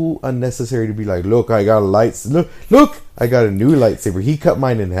so unnecessary to be like, look, I got a look, I got a new lightsaber. He cut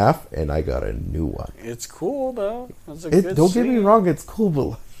mine in half, and I got a new one. It's cool though. It's a good Don't scene. get me wrong, it's cool,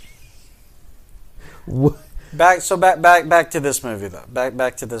 but what? Back to this movie though.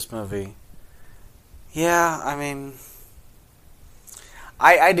 Back to this movie. Yeah, I mean,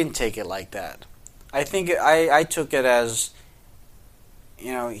 I didn't take it like that. I think I took it as,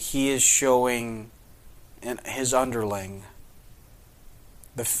 he is showing his underling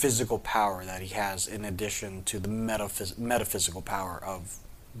the physical power that he has in addition to the metaphysical power of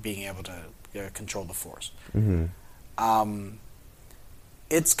being able to control the Force. Mm-hmm.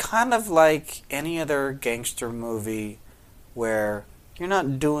 It's kind of like any other gangster movie where you're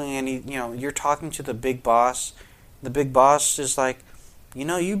not doing any, you're talking to the big boss. The big boss is like,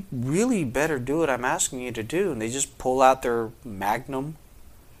 you really better do what I'm asking you to do. And they just pull out their Magnum.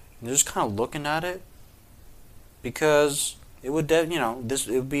 And they're just kind of looking at it. Because it would, it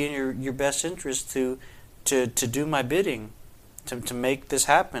would be in your best interest to do my bidding, to make this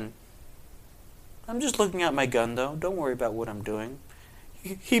happen. I'm just looking at my gun, though. Don't worry about what I'm doing.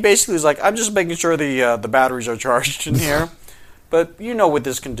 He basically is like, I'm just making sure the batteries are charged in here. But you know what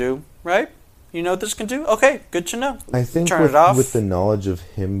this can do, right? You know what this can do? Okay, good to know. I think Turn it off. With the knowledge of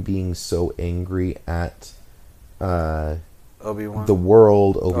him being so angry at Obi-Wan. the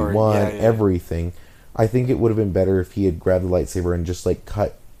world, Obi-Wan, Yeah. everything, I think it would have been better if he had grabbed the lightsaber and just, like,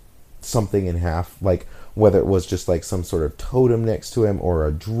 cut something in half. Like, whether it was just, like, some sort of totem next to him, or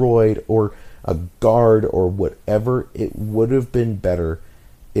a droid, or a guard, or whatever. It would have been better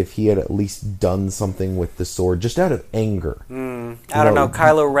if he had at least done something with the sword, just out of anger. I don't know.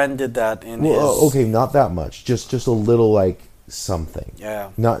 Kylo Ren did that in his... Okay, not that much. Just a little, like, something.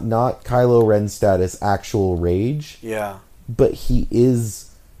 Yeah. Not Kylo Ren status, actual rage. Yeah. But he is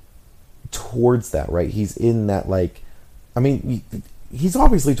towards that, right? He's in that, like... I mean, he's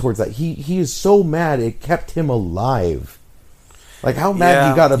obviously towards that. He is so mad it kept him alive. Like, how mad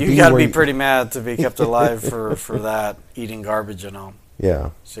you gotta be? You gotta be pretty mad to be kept alive for that, eating garbage and all.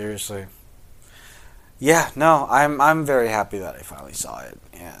 Yeah. Seriously. Yeah, no, I'm very happy that I finally saw it.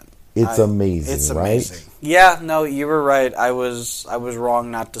 And it's amazing, it's right? amazing. Yeah, no, you were right. I was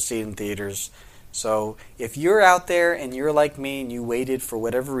wrong not to see it in theaters. So if you're out there and you're like me and you waited for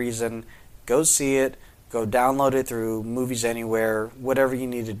whatever reason, go see it. Go download it through Movies Anywhere. Whatever you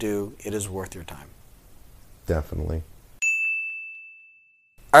need to do, it is worth your time. Definitely.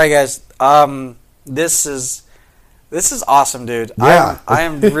 All right, guys. This is awesome, dude. Yeah. I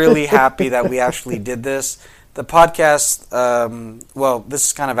am really happy that we actually did this. The podcast, this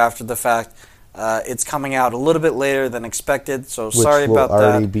is kind of after the fact. It's coming out a little bit later than expected, so sorry about that. Which will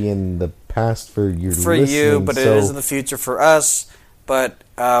already be in the past for your for listening, you, but it is in the future for us. But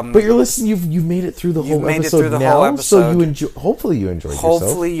you're listening. You made it through the whole episode. Made it through the whole episode. So hopefully you enjoyed yourself.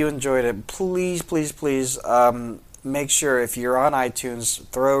 Hopefully you enjoyed it. Please, please, please. Make sure if you're on iTunes,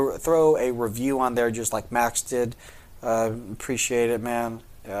 throw a review on there, just like Max did. Appreciate it, man.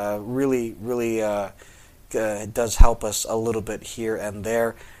 Really, really it does help us a little bit here and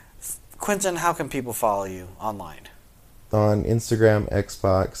there. Quentin, how can people follow you online? On Instagram,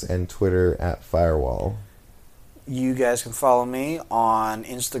 Xbox, and Twitter at Firewall. You guys can follow me on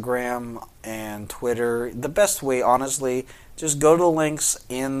Instagram and Twitter. The best way, honestly, just go to the links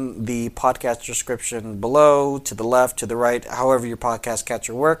in the podcast description below, to the left, to the right, however your podcast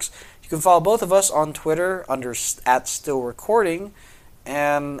catcher works. You can follow both of us on Twitter under @StillRecording.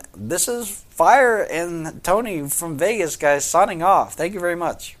 And this is Fire and Tony from Vegas, guys, signing off. Thank you very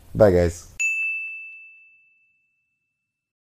much. Bye, guys.